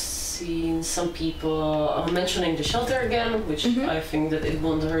also seen some people mentioning the shelter again, which I think that it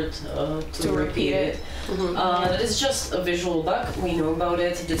won't hurt to repeat it. That is just a visual bug. We know about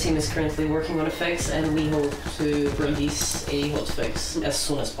it. The team is currently working on a fix, and we hope to release a hotfix as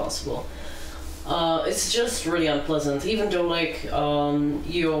soon as possible. It's just really unpleasant, even though like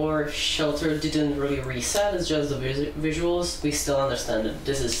your shelter didn't really reset. It's just the visuals. We still understand that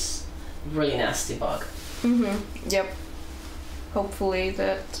this is really nasty bug. Yep. Hopefully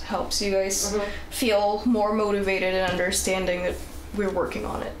that helps you guys feel more motivated and understanding that we're working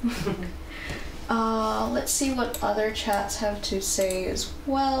on it. Let's see what other chats have to say as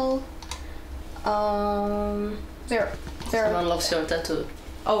well. There. Someone loves your tattoo.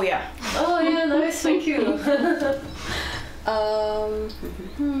 Oh yeah. Oh yeah, nice, thank you.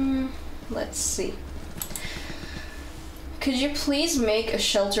 Let's see. Could you please make a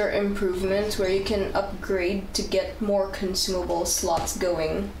shelter improvement where you can upgrade to get more consumable slots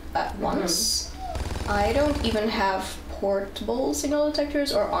going at once? I don't even have portable signal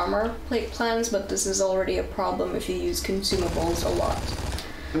detectors or armor plate plans, but this is already a problem if you use consumables a lot.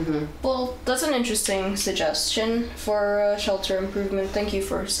 Well, that's an interesting suggestion for a shelter improvement. Thank you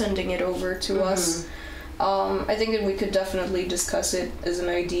for sending it over to us. I think that we could definitely discuss it as an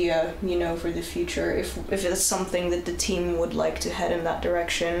idea, you know, for the future, if it's something that the team would like to head in that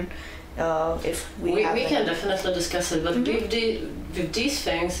direction. If we can definitely discuss it, but with these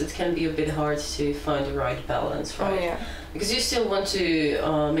things, it can be a bit hard to find the right balance, right? Oh, yeah. Because you still want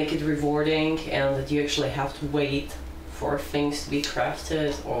to make it rewarding, and that you actually have to wait for things to be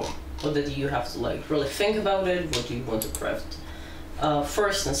crafted, or that you have to like really think about it. What do you want to craft?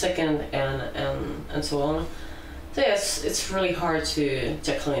 First and second and so on. So yes, it's really hard to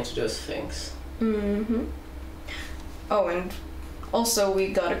tackle into those things. Oh, and also we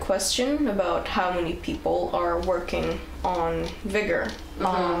got a question about how many people are working on Vigor.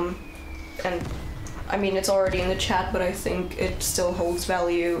 And I mean, it's already in the chat, but I think it still holds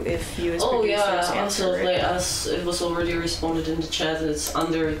value if you as producers answer absolutely. it. As it was already responded in the chat, it's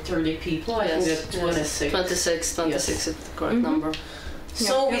under 30 people. I think that 26. 26 Yes. is the correct number.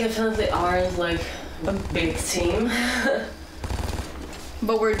 So we definitely aren't like a big team.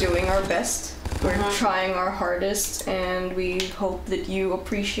 But we're doing our best. We're trying our hardest, and we hope that you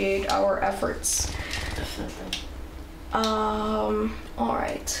appreciate our efforts. Definitely.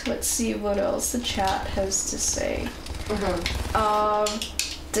 Alright, let's see what else the chat has to say.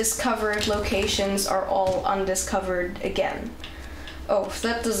 Discovered locations are all undiscovered again. Oh,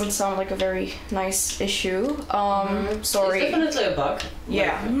 that doesn't sound like a very nice issue. Sorry. It's definitely a bug.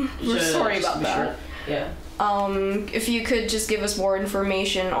 Yeah, we're sorry about that. Sure. Yeah. If you could just give us more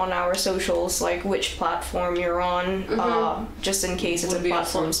information on our socials, like which platform you're on, just in case it's a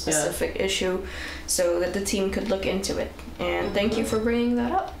platform-specific issue, so that the team could look into it. And thank you for bringing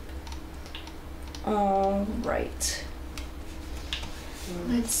that up. All right.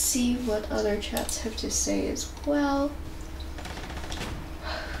 Let's see what other chats have to say as well.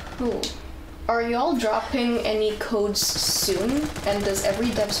 Oh. Are y'all dropping any codes soon? And does every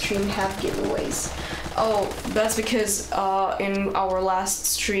dev stream have giveaways? Oh, that's because in our last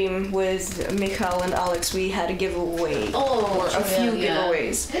stream with Mikhail and Alex, we had a giveaway. Or a few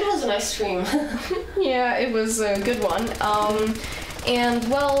giveaways. It was a nice stream. Yeah, it was a good one. And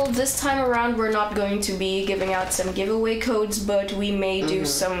well, this time around we're not going to be giving out some giveaway codes, but we may do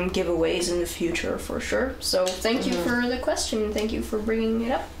some giveaways in the future for sure. So thank you for the question. Thank you for bringing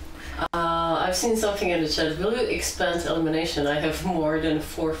it up. I've seen something in the chat. Will you expand elimination? I have more than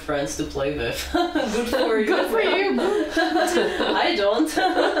 4 friends to play with. Good for you. Good for you. I don't. It's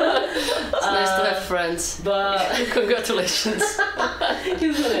nice to have friends. But congratulations.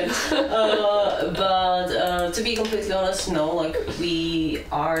 Isn't it? But to be completely honest, no. Like, we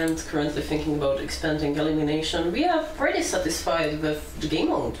aren't currently thinking about expanding elimination. We are pretty satisfied with the game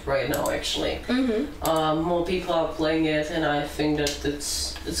mode right now, actually. More people are playing it, and I think that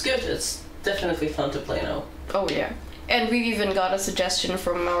it's good. It's definitely fun to play now. Oh yeah. And we've even got a suggestion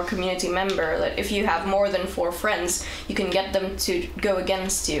from our community member that if you have more than 4 friends, you can get them to go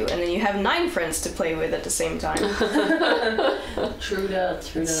against you, and then you have 9 friends to play with at the same time. True that.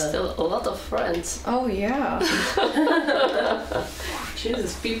 Still a lot of friends. Oh yeah.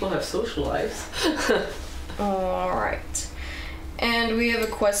 Jesus, people have social lives. Alright. And we have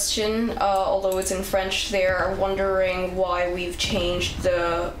a question, although it's in French, they're wondering why we've changed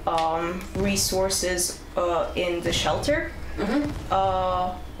the resources in the shelter.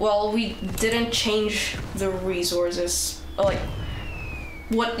 Well, we didn't change the resources. Like,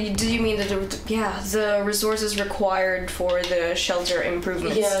 what do you mean? The resources required for the shelter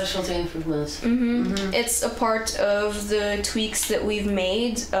improvements. Yeah, the shelter improvements. It's a part of the tweaks that we've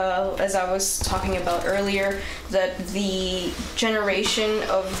made, as I was talking about earlier, that the generation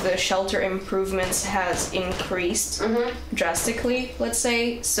of the shelter improvements has increased drastically, let's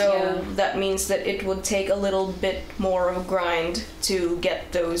say. So that means that it would take a little bit more of a grind to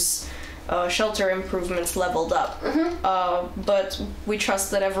get those shelter improvements leveled up. But we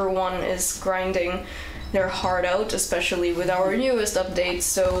trust that everyone is grinding their heart out, especially with our newest updates,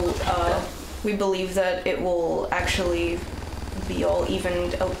 so we believe that it will actually be all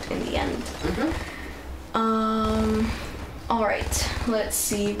evened out in the end. Alright, let's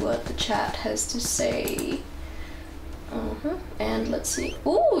see what the chat has to say. And let's see.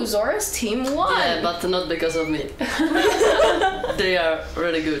 Ooh, Zora's team won! Yeah, but not because of me. They are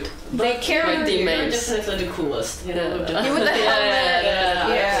really good. They carry my You're teammates. definitely the coolest. You know, with the helmet.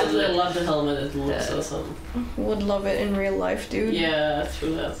 I absolutely love the helmet. It looks awesome. Would love it in real life, dude. Yeah,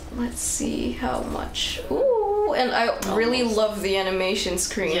 true that. Let's see how much. Ooh, and I really love the animation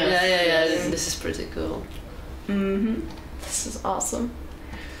screen. Yeah. This is pretty cool. This is awesome.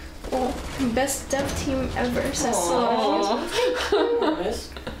 Oh, best dev team ever, says Zora. Nice.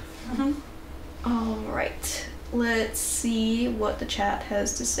 Alright, let's see what the chat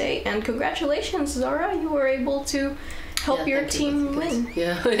has to say. And congratulations, Zora, you were able to help your team win.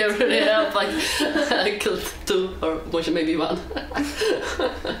 Yeah, I really helped. Like, I killed 2 or maybe 1.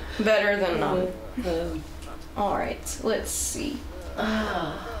 Better than none. Alright, let's see.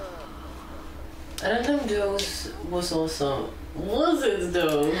 I don't think those was awesome. Was it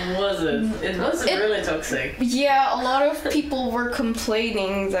though? Was it? It was really toxic. Yeah, a lot of people were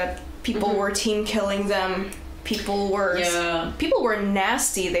complaining that people were team killing them. People were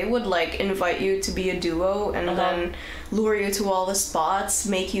nasty. They would like invite you to be a duo and then lure you to all the spots,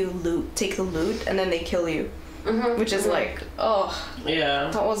 make you take the loot, and then they kill you. Which is like,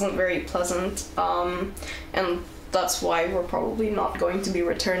 that wasn't very pleasant. And that's why we're probably not going to be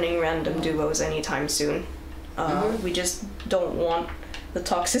returning random duos anytime soon. We just don't want the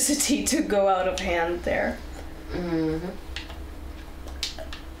toxicity to go out of hand there.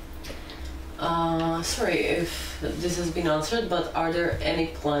 Sorry if this has been answered, but are there any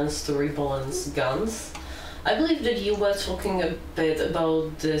plans to rebalance guns? I believe that you were talking a bit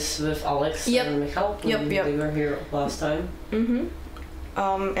about this with Alex and Michal when they were here last time. And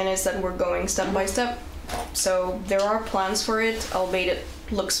it's that we're going step by step. So there are plans for it, albeit it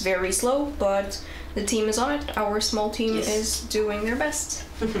looks very slow, but the team is on it. Our small team is doing their best.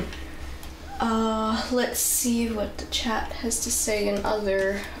 Let's see what the chat has to say in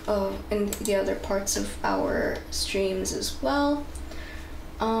the other parts of our streams as well.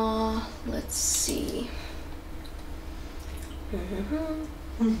 Let's see.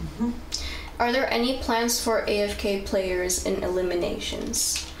 Are there any plans for AFK players in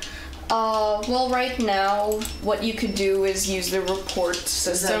eliminations? Well, right now, what you could do is use the report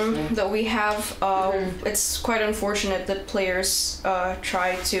system that we have. It's quite unfortunate that players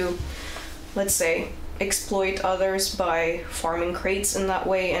try to, let's say, exploit others by farming crates in that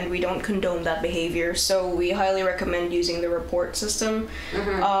way, and we don't condone that behavior. So we highly recommend using the report system,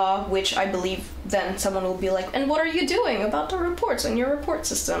 which I believe then someone will be like, and what are you doing about the reports in your report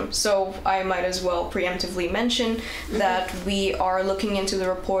system? So I might as well preemptively mention that we are looking into the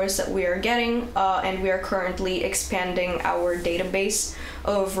reports that we are getting, and we are currently expanding our database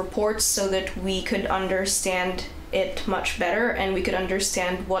of reports so that we could understand it much better and we could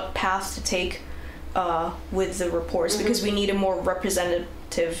understand what path to take with the reports, because we need a more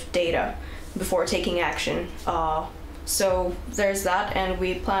representative data before taking action. So there's that, and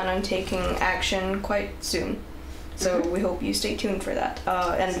we plan on taking action quite soon. So we hope you stay tuned for that.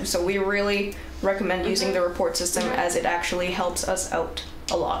 And so we really recommend using the report system as it actually helps us out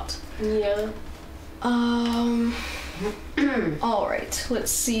a lot. Yeah. All right,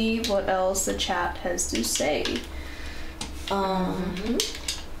 let's see what else the chat has to say.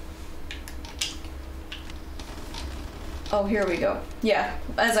 Oh, here we go. Yeah,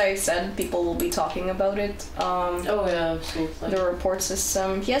 as I said, people will be talking about it. Absolutely. The report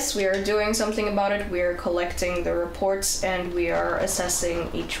system. Yes, we are doing something about it. We are collecting the reports and we are assessing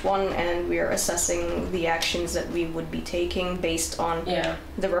each one, and we are assessing the actions that we would be taking based on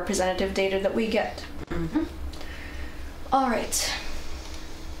the representative data that we get. All right.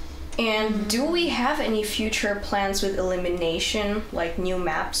 And do we have any future plans with elimination, like new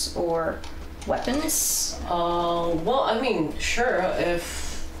maps or weapons? Well, I mean, sure,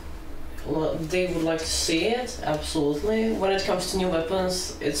 if they would like to see it, absolutely. When it comes to new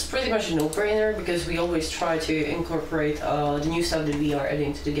weapons, it's pretty much a no-brainer, because we always try to incorporate the new stuff that we are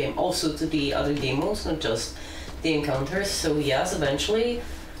adding to the game, also to the other game modes, not just the encounters. So yes, eventually.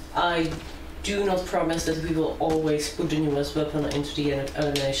 I do not promise that we will always put the newest weapon into the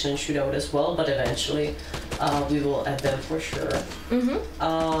elimination and shootout as well, but eventually we will add them for sure.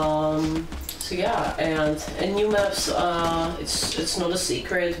 So yeah, and new maps, it's not a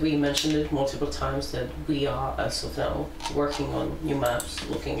secret. We mentioned it multiple times that we are, as of now, working on new maps,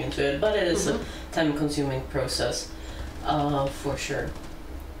 looking into it, but it is a time-consuming process, for sure.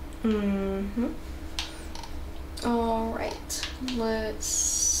 All right, let's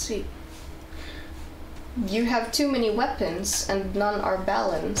see. You have too many weapons and none are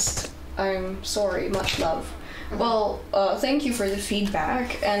balanced. I'm sorry, much love. Well, thank you for the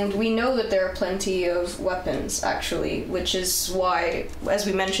feedback, and we know that there are plenty of weapons, actually, which is why, as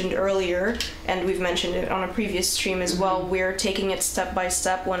we mentioned earlier, and we've mentioned it on a previous stream as well, we're taking it step by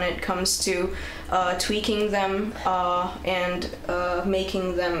step when it comes to tweaking them and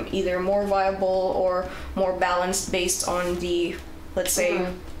making them either more viable or more balanced based on the, let's say,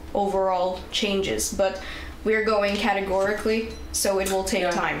 overall changes. But we're going categorically, so it will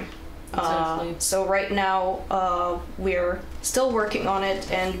take time. Exactly. So right now we're still working on it,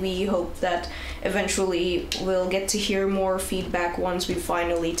 and we hope that eventually we'll get to hear more feedback once we've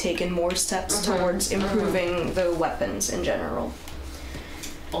finally taken more steps towards improving the weapons in general.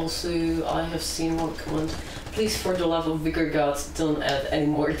 Also, I have seen one comment. Please, for the love of Vigor gods, don't add any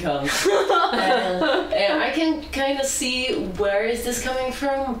more guns. And I can kind of see where is this coming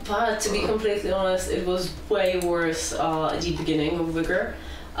from, but to be completely honest, it was way worse at the beginning of Vigor.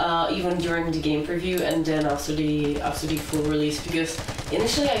 Even during the game preview and then after the full release, because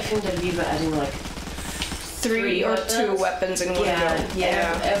initially I think that we were adding like three or two weapons in one go.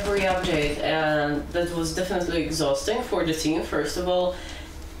 Yeah, every update, and that was definitely exhausting for the team, first of all,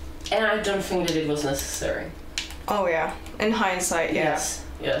 and I don't think that it was necessary. Oh yeah, in hindsight, yeah.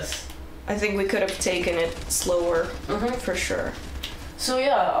 Yes. I think we could have taken it slower, for sure. So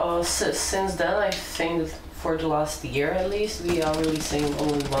yeah, since then I think for the last year at least, we are releasing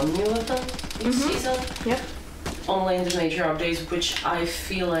only one new weapon each season. Yep. Only in the major updates, which I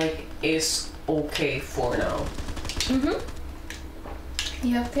feel like is okay for now.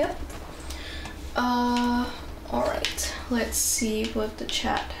 Yep. Alright. Let's see what the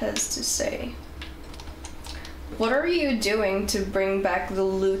chat has to say. What are you doing to bring back the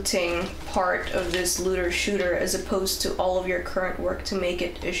looting part of this looter-shooter as opposed to all of your current work to make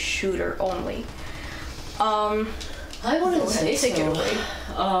it a shooter only? I wouldn't say take it away.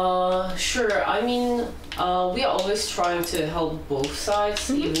 Sure. I mean, we are always trying to help both sides,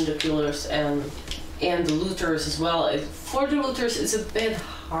 even the killers and the looters as well. For the looters, it's a bit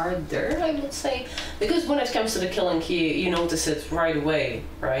harder, I would say, because when it comes to the killing, you notice it right away,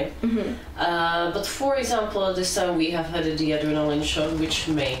 right? But for example, this time we have had the adrenaline shot, which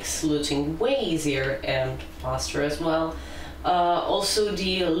makes looting way easier and faster as well. Also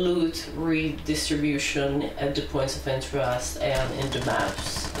the loot redistribution at the points of interest and in the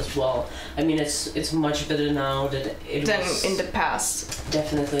maps as well. I mean, it's much better now than it was in the past.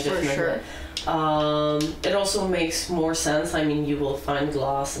 Definitely. For sure. It also makes more sense. I mean, you will find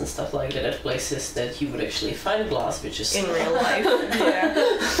glass and stuff like that at places that you would actually find glass, which is in real life. Yeah.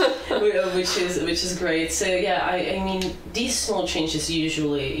 which is great. So yeah, I mean, these small changes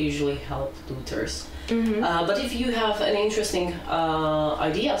usually help looters. But if you have any interesting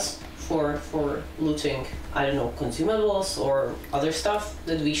ideas for looting, I don't know, consumables or other stuff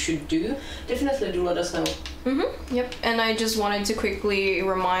that we should do, definitely do let us know. Yep. And I just wanted to quickly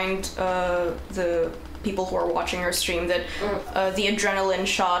remind the people who are watching our stream that the adrenaline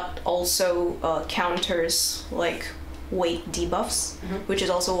shot also counters like weight debuffs, which is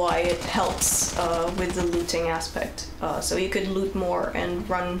also why it helps with the looting aspect. So you could loot more and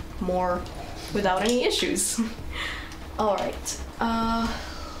run more without any issues. Alright,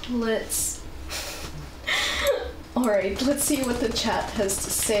 let's see what the chat has to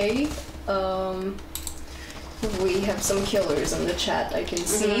say. We have some killers in the chat, I can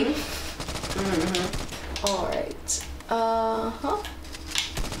see. Alright.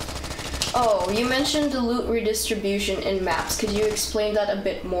 Oh, you mentioned the loot redistribution in maps. Could you explain that a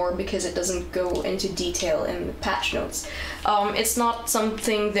bit more, because it doesn't go into detail in the patch notes? It's not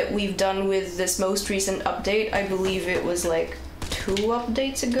something that we've done with this most recent update. I believe it was like 2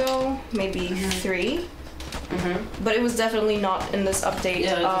 updates ago, maybe 3. But it was definitely not in this update.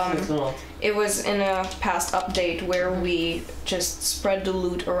 Yeah, it was in a past update where we just spread the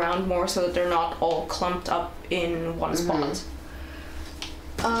loot around more so that they're not all clumped up in one spot.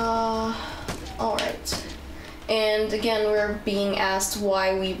 Alright. And again, we're being asked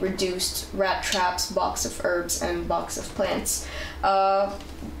why we reduced rat traps, box of herbs, and box of plants.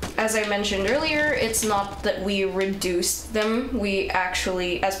 As I mentioned earlier, it's not that we reduced them. We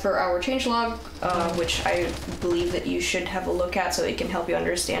actually, as per our changelog, which I believe that you should have a look at so it can help you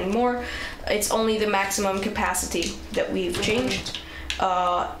understand more, it's only the maximum capacity that we've changed.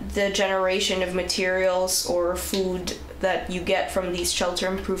 The generation of materials or food that you get from these shelter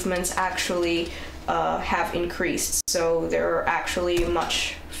improvements actually have increased. So they're actually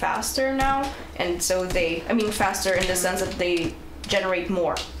much faster now, and so faster in the sense that they generate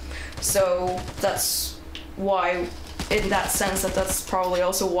more. So that's why, in that sense, that's probably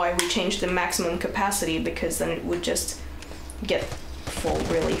also why we changed the maximum capacity, because then it would just get full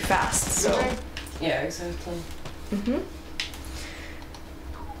really fast. So yeah, exactly.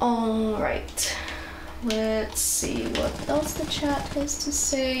 All right. Let's see what else the chat has to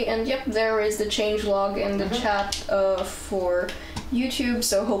say. And yep, there is the changelog in the chat for YouTube,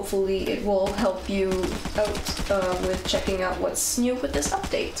 so hopefully it will help you out with checking out what's new with this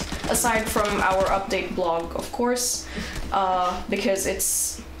update. Aside from our update blog, of course, because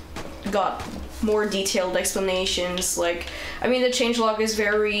it's got more detailed explanations. Like, I mean, the changelog is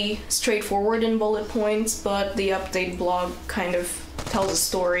very straightforward in bullet points, but the update blog kind of tells a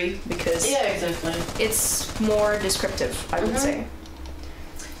story because it's more descriptive, I would say.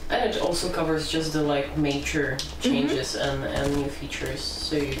 And it also covers just the like major changes and new features.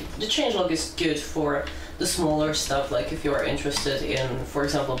 So the changelog is good for the smaller stuff, like if you are interested in, for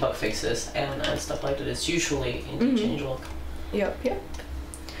example, bug fixes and stuff like that. It's usually in the changelog. Yep.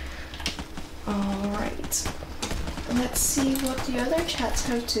 Alright. Let's see what the other chats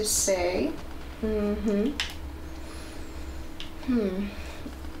have to say.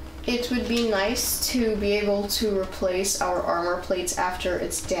 It would be nice to be able to replace our armor plates after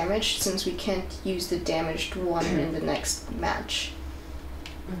it's damaged, since we can't use the damaged one in the next match.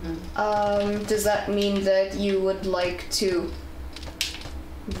 Does that mean that you would like to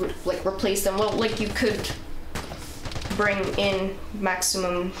replace them? Well, like, you could bring in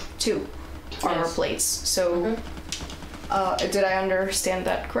maximum 2 armor plates. So, did I understand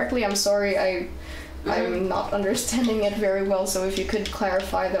that correctly? I'm sorry, I'm not understanding it very well, so if you could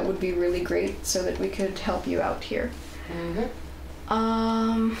clarify, that would be really great, so that we could help you out here.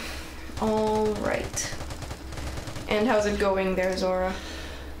 All right. And how's it going there, Zora?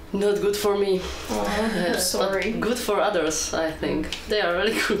 Not good for me. Oh, I'm sorry. But good for others, I think. They are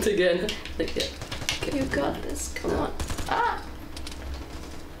really good again. Like, yeah. Okay. You got this. Come on. Ah.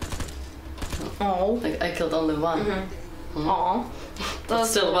 Oh. I killed only one. Aw. But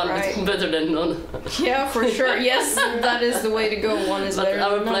still, one is better than none. Yeah, for sure. Yes, that is the way to go. One is better than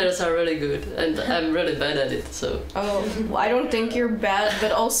none. But our players are really good, and I'm really bad at it, so... Oh, well, I don't think you're bad,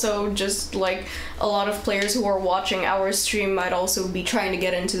 but also just, like, a lot of players who are watching our stream might also be trying to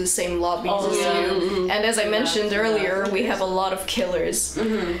get into the same lobbies as you. And as I mentioned earlier, we have a lot of killers.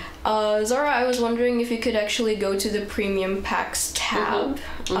 Zora, I was wondering if you could actually go to the Premium Packs tab,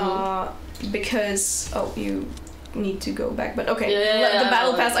 because... Oh, you... need to go back, but okay. The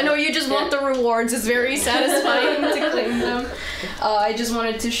battle pass. I know you just want the rewards. It's very satisfying to claim them. I just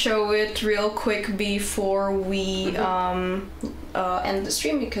wanted to show it real quick before we end the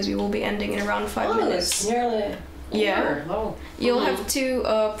stream, because we will be ending in around 5 minutes. It's nearly over. Oh. You'll have to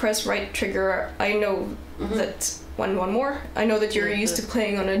press right trigger. I know that one more. I know that you're used to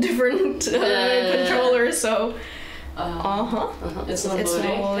playing on a different controller, so. It's not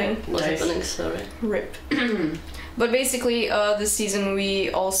loading. What's happening? Sorry. Rip. But basically, this season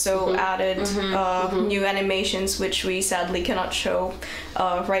we also added new animations, which we sadly cannot show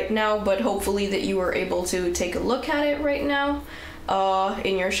right now, but hopefully that you were able to take a look at it right now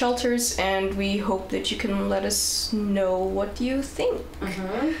in your shelters, and we hope that you can let us know what you think.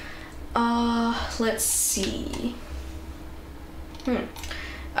 Let's see.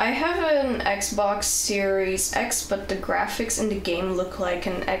 I have an Xbox Series X, but the graphics in the game look like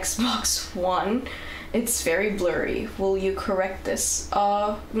an Xbox One. It's very blurry. Will you correct this?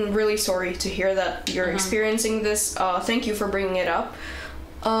 I'm really sorry to hear that you're experiencing this. Thank you for bringing it up.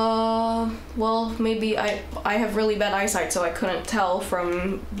 Well, maybe I have really bad eyesight, so I couldn't tell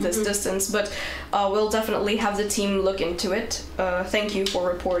from this distance, but we'll definitely have the team look into it. Thank you for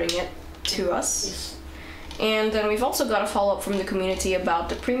reporting it to us. Yes. And then we've also got a follow-up from the community about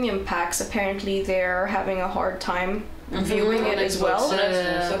the premium packs. Apparently they're having a hard time viewing it as well.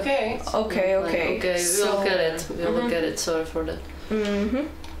 It's okay. Okay. Okay, we'll look at it. We'll look at it. Sorry for that.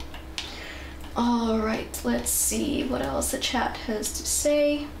 All right, let's see what else the chat has to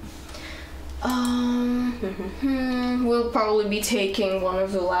say. We'll probably be taking one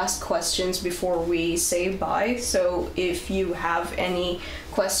of the last questions before we say bye. So if you have any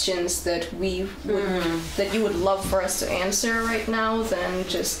questions that that you would love for us to answer right now, then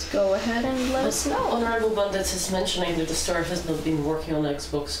just go ahead and let us know. Honorable Bandits is mentioning that the staff has not been working on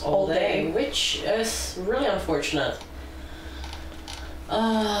Xbox all day, which is really unfortunate.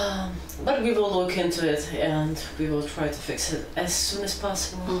 But we will look into it and we will try to fix it as soon as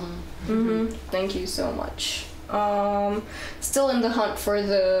possible. Thank you so much. Still in the hunt for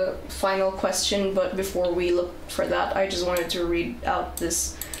the final question, but before we look for that, I just wanted to read out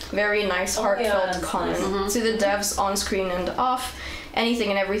this very nice heartfelt comment to the devs on screen and off. Anything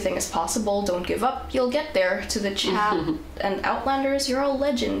and everything is possible. Don't give up. You'll get there. To the chat and Outlanders, you're all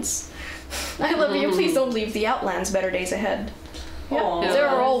legends. I love you. Please don't leave the Outlands. Better days ahead. Yeah, they're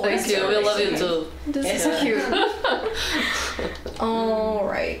always. Thank you. We love you too. This is cute. All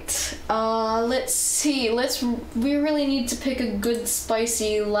right. Let's see. We really need to pick a good,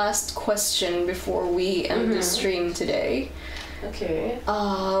 spicy last question before we end the stream today. Okay.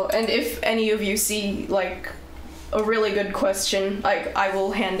 And if any of you see like a really good question, I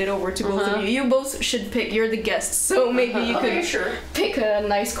will hand it over to both of you. You both should pick. You're the guests, so maybe you could pick a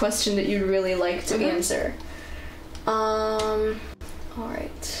nice question that you'd really like to answer. All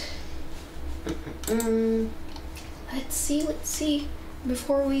right. Let's see.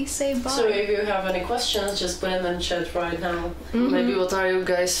 Before we say bye. So if you have any questions, just put them in the chat right now. Maybe what are you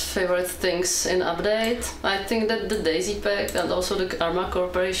guys' favorite things in update? I think that the Daisy pack and also the Karma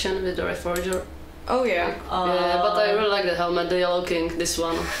Corporation with the Reforger. Oh yeah. Yeah, but I really like the helmet, the Yellow King, this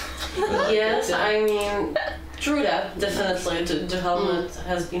one. Yes, I mean, true that, definitely. The helmet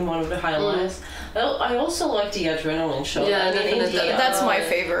has been one of the highlights. Well, I also like the adrenaline shot. Yeah, definitely. That's my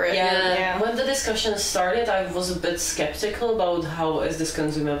favorite. Yeah. When the discussion started, I was a bit skeptical about how is this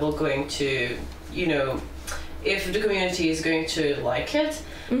consumable going to, if the community is going to like it.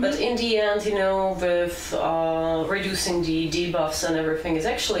 But in the end, with reducing the debuffs and everything, it's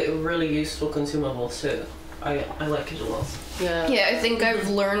actually a really useful consumable. So I like it a lot. Yeah, I think I've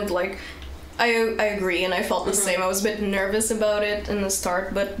learned I agree, and I felt the same. I was a bit nervous about it in the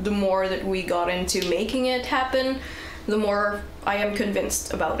start, but the more that we got into making it happen, the more I am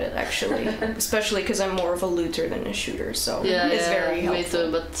convinced about it, actually. Especially because I'm more of a looter than a shooter, so it's very helpful. Me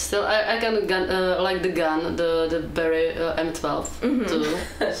too, but still, I kind of like the gun, the Berry M12 too.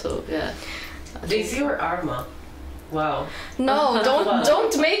 So yeah. This is your armor. Wow. No,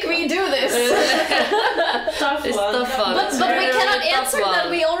 don't make me do this. Tough it's one. tough fun. But we cannot answer that.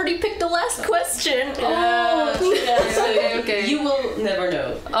 We already picked the last question. Okay. You will never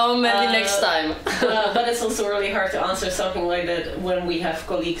know. Oh, maybe next time. But it's also really hard to answer something like that when we have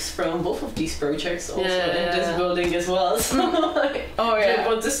colleagues from both of these projects also in this building as well. So don't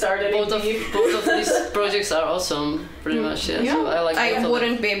want to start any beef. Both of these projects are awesome, pretty much. Yeah. So I like. I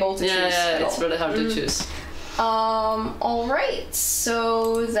wouldn't be able to choose. Yeah, it's really hard to choose. Alright,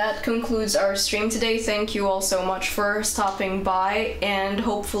 so that concludes our stream today. Thank you all so much for stopping by, and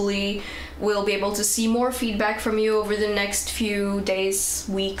hopefully we'll be able to see more feedback from you over the next few days,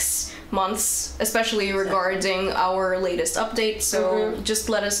 weeks, months, especially regarding our latest update. So just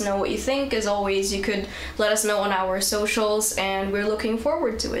let us know what you think. As always, you could let us know on our socials, and we're looking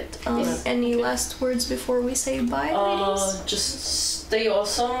forward to it. Any last words before we say bye, ladies? Just stay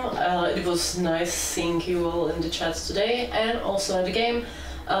awesome. It was nice seeing you all in the chats today, and also in the game.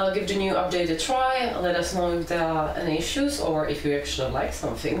 Give the new update a try. Let us know if there are any issues, or if you actually like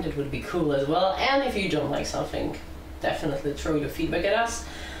something. That would be cool as well. And if you don't like something, definitely throw your feedback at us.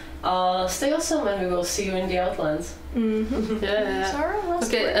 Stay awesome, and we will see you in the Outlands. Zora,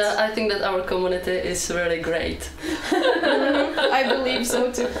 Okay, I think that our community is really great. I believe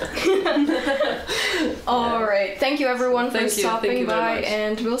so too. Alright, thank you everyone for stopping by,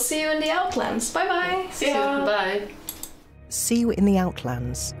 and we'll see you in the Outlands. Bye bye. See ya. Bye. See you in the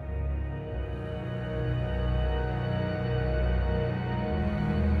Outlands